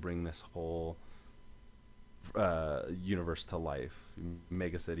to really bring this whole universe to life.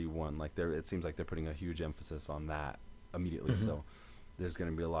 Mega City 1, it seems like they're putting a huge emphasis on that immediately. So there's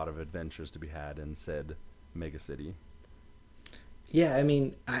going to be a lot of adventures to be had in said Mega City. Yeah, I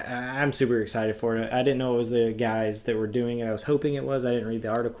mean, I'm super excited for it. I didn't know it was the guys that were doing it. I was hoping it was. I didn't read the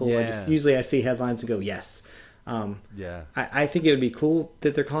article. Yeah. Usually I see headlines and go, yes. Yeah. I think it would be cool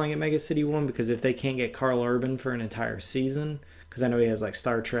that they're calling it Mega City 1 because if they can't get Carl Urban for an entire season, because I know he has like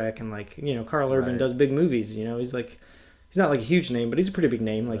Star Trek and Carl Urban does big movies. He's not like a huge name, but he's a pretty big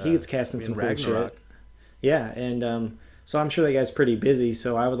name. Like he gets cast in some cool shit. Yeah, and so I'm sure that guy's pretty busy.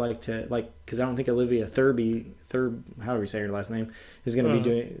 So I would like to because I don't think Olivia Third, however you say her last name, is going to be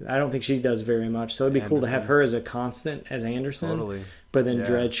doing. I don't think she does very much. So it'd be cool to have her as a constant as Anderson. Totally. But then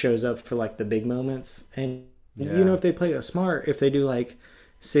Dredd shows up for like the big moments, and if they play it smart, if they do like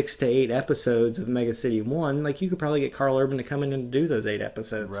 6 to 8 episodes of Mega City 1, like you could probably get Carl Urban to come in and do those 8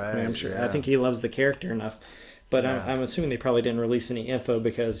 episodes. Right. I mean, I'm sure. I think he loves the character enough. But I'm assuming they probably didn't release any info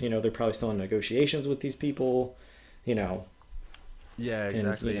because they're probably still in negotiations with these people. Yeah,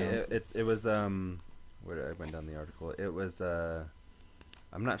 exactly. And, it was where did I went down the article? It was I'm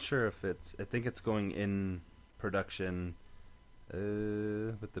not sure if I think it's going in production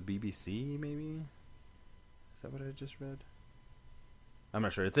with the BBC maybe. Is that what I just read? I'm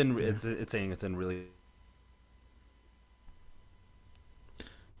not sure. It's saying it's in really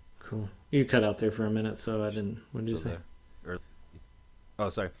cool. You cut out there for a minute, so I didn't. What did you say? Oh,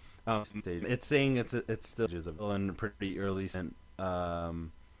 sorry. It's saying it's still in pretty early.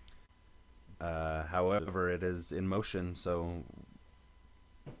 However, it is in motion. So,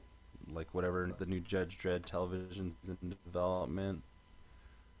 whatever the new Judge Dredd television is in development,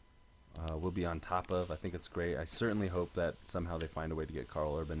 we'll be on top of. I think it's great. I certainly hope that somehow they find a way to get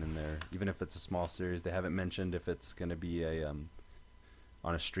Carl Urban in there, even if it's a small series. They haven't mentioned if it's going to be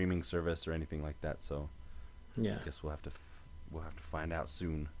on a streaming service or anything like that. So, I guess we'll have to find out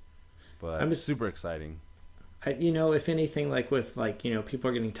soon. But I'm super exciting. If anything, people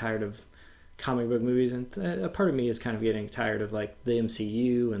are getting tired of comic book movies, and a part of me is kind of getting tired of the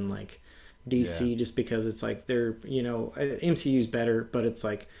MCU and DC, just because it's they're MCU's better, but it's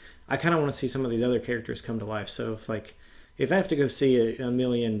I kind of want to see some of these other characters come to life. So if I have to go see a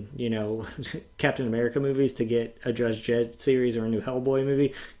million, Captain America movies to get a Judge Dredd series or a new Hellboy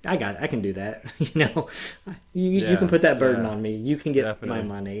movie, I can do that. You can put that burden on me. You can get my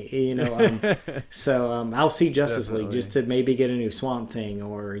money. So I'll see Justice League just to maybe get a new Swamp Thing,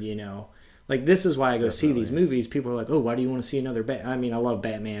 or this is why I go see these movies. People are like, oh, why do you want to see another I mean, I love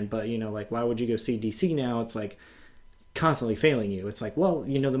Batman, but why would you go see DC now? It's constantly failing you. It's well,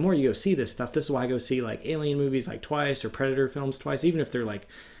 the more you go see this stuff, this is why I go see Alien movies twice, or Predator films twice, even if they're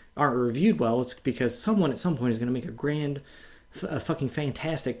aren't reviewed well. It's because someone at some point is going to make a fucking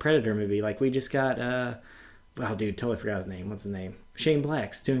fantastic Predator movie. We just got wow, dude, totally forgot his name. What's his name? Shane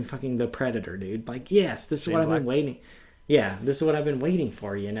Black's doing fucking The Predator, dude. Yes, this is what I've been waiting. Yeah, this is what I've been waiting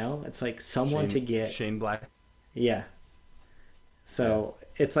for. It's someone to get Shane Black. Yeah. So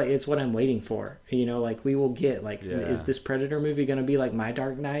it's what I'm waiting for. We will get is this Predator movie going to be like My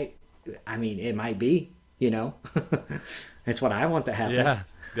Dark Knight? I mean, it might be. It's what I want to happen. Yeah,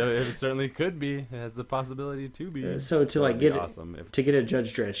 it certainly could be. It has the possibility to be. So to get awesome to get a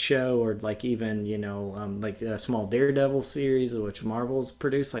Judge Dredd show, or even a small Daredevil series, which Marvel's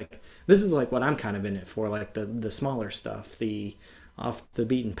produced. This is what I'm kind of in it for. The smaller stuff, the off the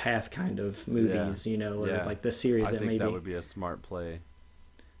beaten path kind of movies. Or the series I that think maybe that would be a smart play.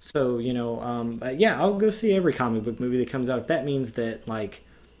 So I'll go see every comic book movie that comes out if that means that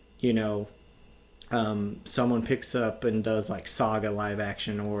someone picks up and does like Saga live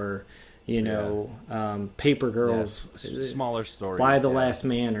action, or Paper Girls, smaller stories, Why the Last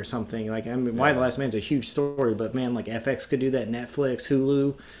Man or something. Like, I mean, Why the Last Man's a huge story, but man, like FX could do that, Netflix,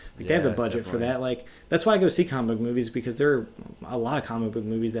 Hulu, like they have the budget for that. Like, that's why I go see comic book movies, because there are a lot of comic book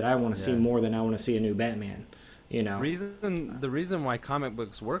movies that I want to see more than I want to see a new Batman. The reason why comic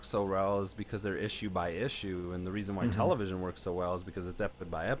books work so well is because they're issue by issue, and the reason why television works so well is because it's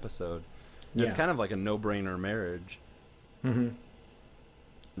episode by episode. It's kind of like a no-brainer marriage. Mm-hmm.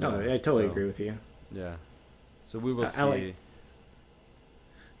 No, I totally agree with you. Yeah. So we will see.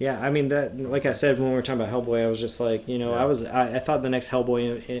 I mean, that, like I said when we were talking about Hellboy, I was just like, I thought the next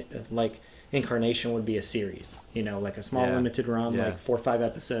Hellboy incarnation would be a series, like a small limited run, like 4 or 5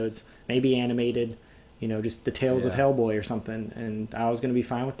 episodes, maybe animated, just the Tales of Hellboy or something, and I was gonna be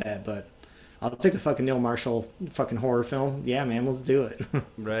fine with that. But I'll take a fucking Neil Marshall fucking horror film. Yeah, man, let's do it.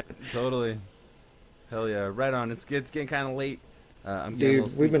 Right, totally. Hell yeah, right on. It's getting kind of late.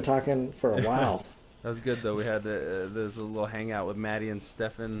 Dude, we've been talking for a while. That was good though. We had this little hangout with Matty and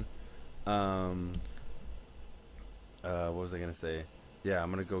Stefan. What was I gonna say? Yeah, I'm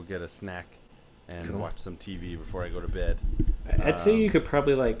gonna go get a snack and watch some TV before I go to bed. I'd say you could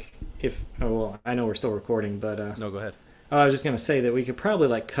probably I know we're still recording, but no, go ahead. I was just gonna say that we could probably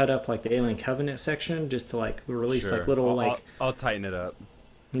like cut up like the Alien Covenant section just to like release like little I'll tighten it up.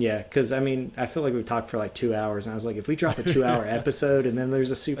 Yeah, because I mean, I feel like we've talked for like 2 hours, and I was like, if we drop a 2-hour episode and then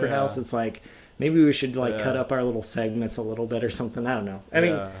there's a super house, it's like maybe we should like cut up our little segments a little bit or something. I don't know. I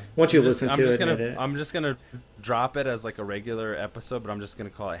mean, once you listen to it, I'm just gonna drop it as like a regular episode, but I'm just gonna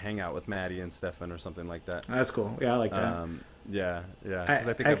call it Hangout with Matty and Stefan or something like that. That's cool. Yeah, I like that. Because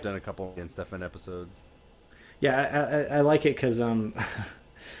I think I've done a couple in Stefan episodes. Yeah, I like it because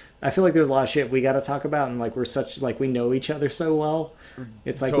I feel like there's a lot of shit we got to talk about, and like we know each other so well.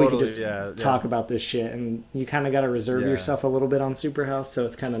 It's like we can just talk about this shit, and you kind of got to reserve yourself a little bit on Superhouse, so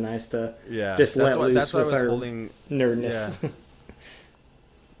it's kind of nice to just let loose with our nerdness.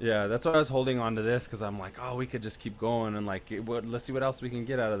 Yeah, that's why I was holding on to this, because I'm like, oh, we could just keep going and like, let's see what else we can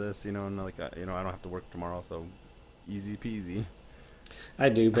get out of this, and like, I don't have to work tomorrow, so easy peasy. I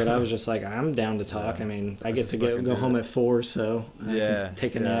do, but I was just like, I'm down to talk. I mean, I get to go home at 4, so I can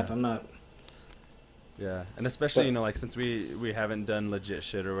take a nap. I'm not. Yeah, and especially like since we haven't done legit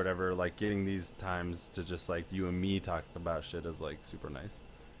shit or whatever, like getting these times to just like you and me talk about shit is like super nice.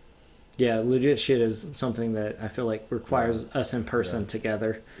 Yeah, legit shit is something that I feel like requires us in person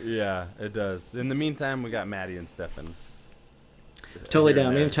together. Yeah, it does. In the meantime, we got Matty and Stefan. Totally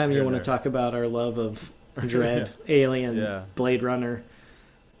down. Anytime you want to talk about our love of Dread, Alien, Blade Runner,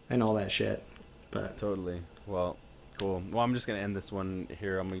 and all that shit. But totally. Well, cool. Well, I'm just gonna end this one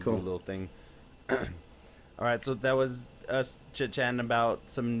here. I'm gonna do a little thing. All right, so that was us chit-chatting about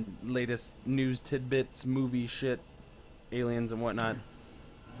some latest news tidbits, movie shit, aliens and whatnot.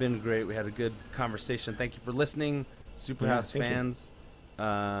 Been great. We had a good conversation. Thank you for listening, Superhouse fans.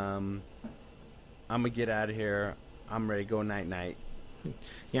 I'm gonna get out of here. I'm ready to go night-night.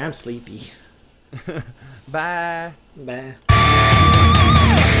 Yeah, I'm sleepy. Bye. Bye.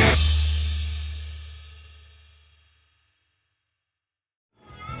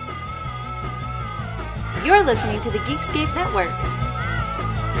 You're listening to the Geekscape Network.